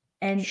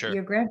 And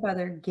your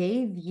grandfather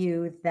gave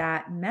you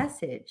that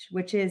message,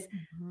 which is,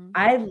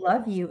 I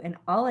love you and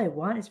all I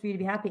want is for you to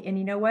be happy. And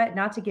you know what?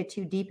 Not to get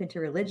too deep into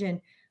religion,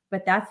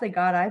 but that's the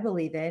God I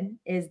believe in,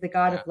 is the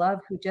God of love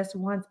who just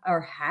wants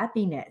our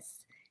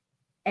happiness.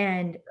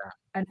 And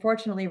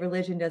unfortunately,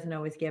 religion doesn't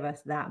always give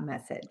us that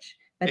message.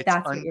 But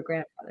that's what your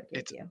grandfather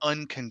gave you.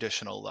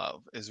 Unconditional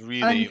love is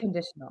really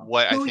unconditional.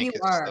 what Who I think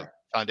you is are. the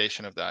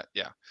foundation of that.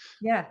 Yeah.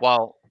 Yeah.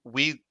 While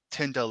we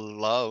tend to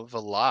love a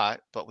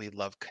lot, but we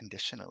love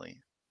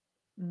conditionally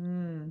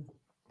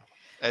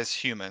as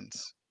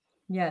humans.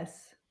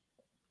 Yes.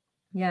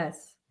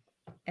 Yes.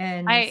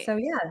 And so,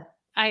 yeah.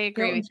 I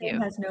agree with you. Guilt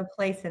and shame has no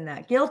place in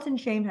that. Guilt and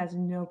shame has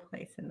no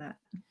place in that.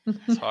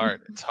 It's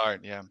hard. It's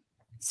hard. Yeah.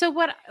 So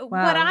what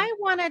I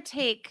want to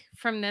take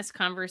from this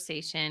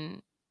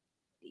conversation,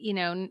 you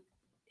know,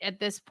 at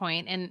this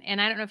point,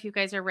 and I don't know if you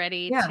guys are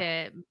ready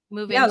to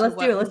move into let's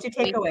do it. Let's do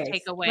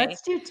takeaways.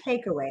 Let's do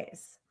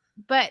takeaways.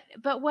 But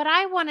what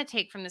I want to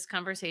take from this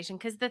conversation,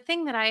 because the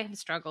thing that I have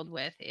struggled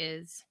with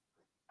is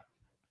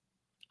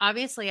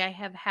obviously I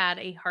have had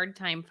a hard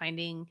time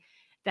finding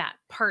that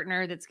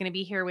partner that's going to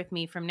be here with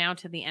me from now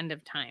to the end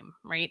of time,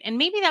 right? And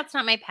maybe that's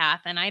not my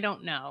path, and I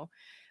don't know,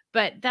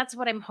 but that's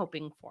what I'm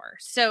hoping for.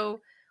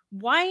 So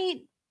why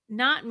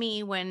not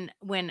me when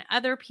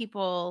other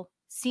people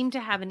seem to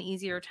have an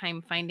easier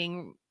time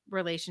finding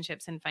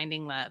relationships and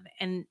finding love?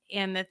 And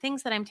the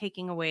things that I'm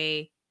taking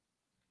away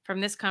from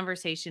this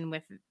conversation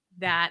with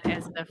that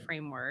as the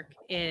framework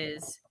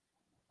is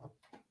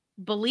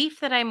belief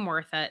that I'm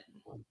worth it,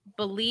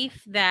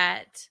 belief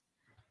that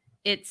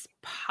it's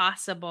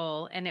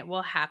possible and it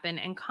will happen,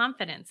 and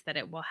confidence that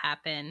it will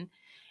happen,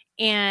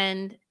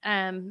 and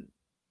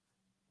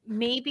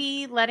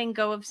maybe letting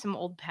go of some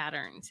old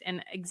patterns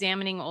and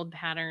examining old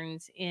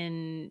patterns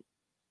in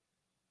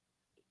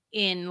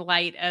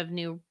light of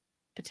new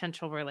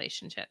potential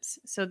relationships.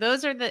 So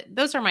those are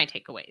my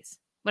takeaways.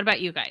 What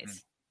about you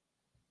guys?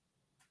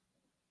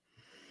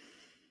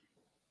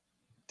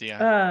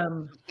 Yeah.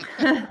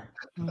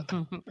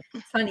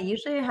 It's funny.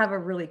 Usually I have a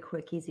really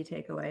quick, easy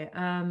takeaway.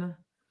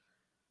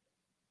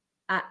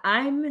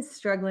 I'm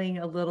struggling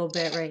a little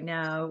bit right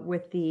now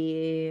with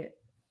the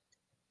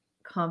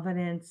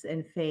confidence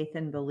and faith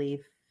and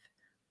belief.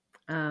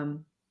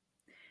 And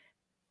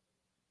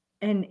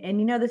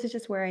you know, this is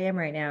just where I am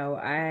right now.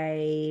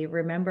 I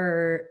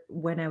remember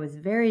when I was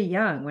very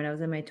young, when I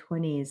was in my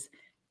 20s,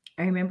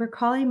 I remember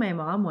calling my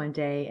mom one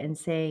day and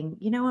saying,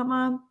 you know what,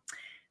 Mom,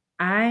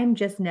 I'm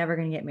just never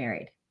going to get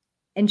married.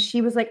 And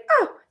she was like,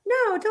 oh,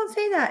 no, don't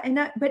say that.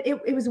 But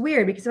it was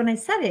weird because when I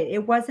said it,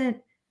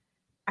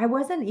 I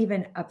wasn't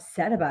even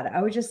upset about it.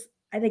 I was just,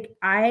 I think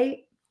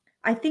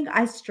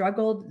I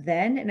struggled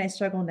then and I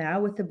struggle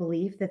now with the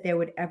belief that there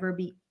would ever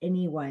be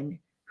anyone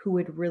who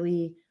would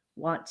really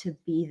want to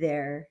be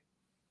there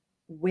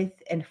with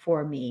and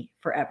for me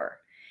forever.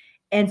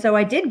 And so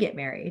I did get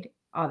married.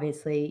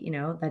 Obviously, you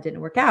know, that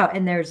didn't work out.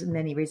 And there's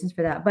many reasons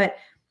for that. But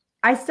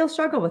I still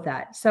struggle with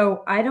that.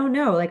 So I don't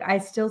know. Like I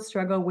still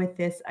struggle with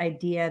this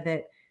idea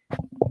that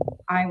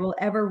I will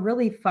ever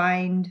really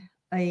find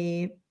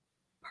a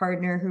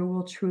partner who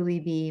will truly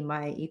be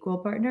my equal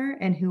partner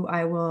and who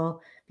I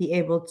will be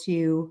able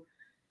to,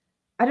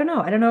 I don't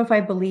know. I don't know if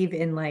I believe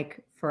in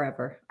like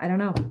forever. I don't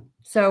know.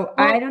 So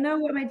I don't know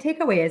what my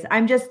takeaway is.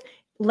 I'm just,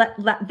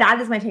 that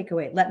is my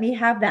takeaway. Let me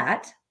have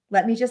that.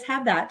 Let me just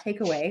have that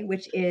takeaway,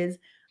 which is,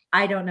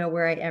 I don't know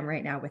where I am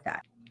right now with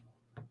that.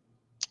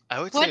 I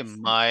would say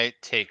my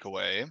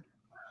takeaway,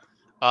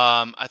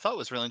 I thought it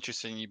was really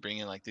interesting you bring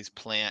in like these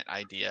plant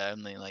idea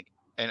and then like,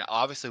 and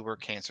obviously we're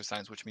Cancer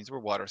signs, which means we're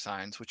water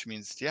signs, which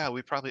means, yeah,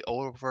 we probably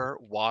over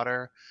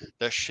water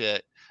the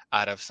shit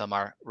out of some of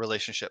our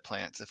relationship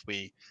plants if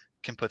we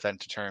can put that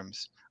into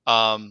terms.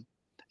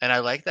 And I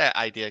like that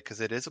idea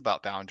because it is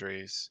about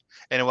boundaries.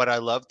 And what I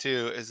love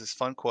too is this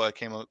fun quote I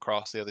came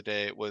across the other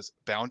day was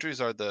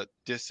boundaries are the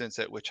distance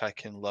at which I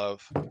can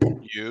love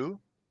you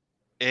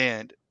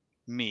and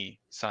me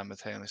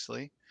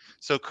simultaneously.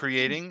 So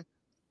creating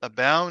a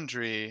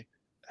boundary,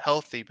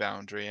 healthy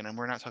boundary, and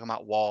we're not talking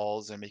about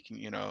walls and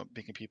making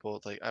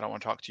people like, I don't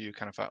want to talk to you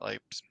kind of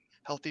like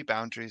healthy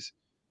boundaries.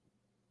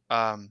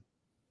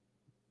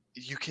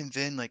 You can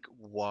then like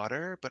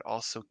water, but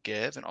also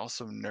give and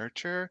also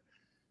nurture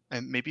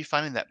and maybe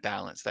finding that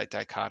balance, that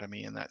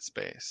dichotomy in that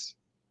space.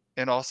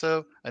 And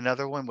also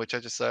another one, which I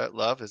just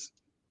love is,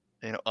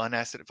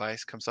 unasked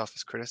advice comes off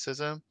as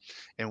criticism,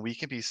 and we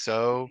can be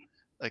so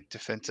like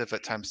defensive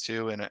at times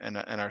too in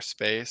our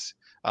space.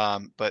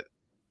 But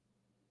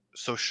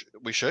so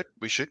we should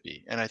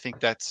be, and I think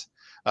that's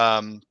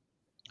a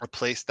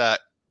place that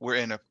we're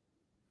in a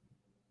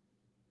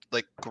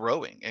like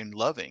growing and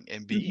loving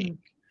and being.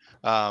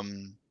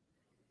 And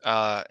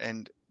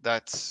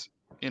that's,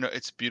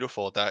 it's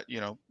beautiful that,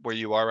 where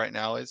you are right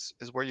now is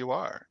where you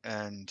are.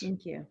 And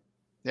thank you.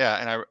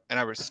 Yeah. And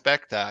I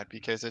respect that,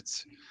 because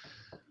it's,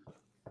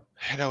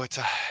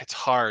 it's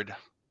hard.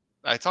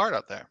 It's hard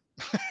out there,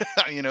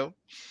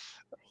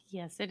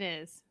 Yes, it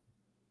is.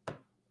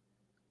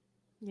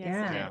 Yes,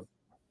 Yeah. it is.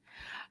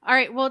 All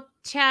right. Well,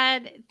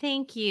 Chad,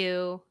 thank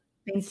you.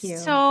 Thank you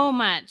so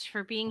much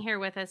for being here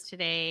with us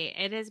today.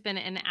 It has been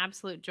an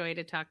absolute joy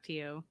to talk to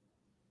you.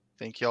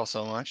 Thank you all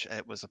so much.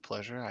 It was a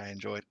pleasure. I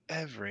enjoyed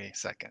every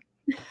second.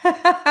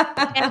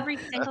 Every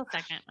single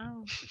second.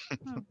 Oh.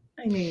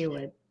 I knew you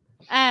would.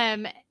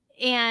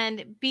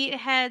 And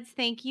Beatheads,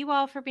 thank you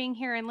all for being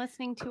here and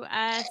listening to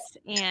us.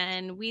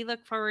 And we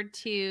look forward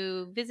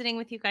to visiting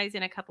with you guys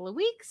in a couple of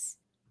weeks.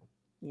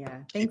 Yeah.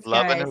 Thanks, Keep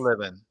loving guys. and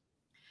living.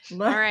 All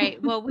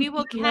right. Well, we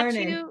will catch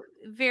you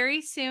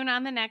very soon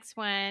on the next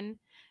one.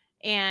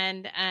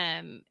 And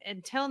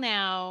until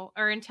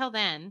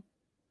then.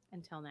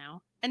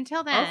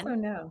 Also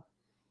no.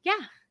 Yeah.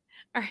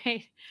 All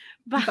right.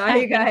 Bye. Bye,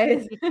 you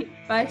guys.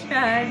 Bye,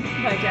 Chad.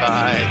 Bye,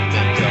 Jackie.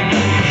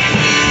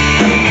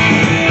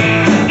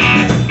 Bye.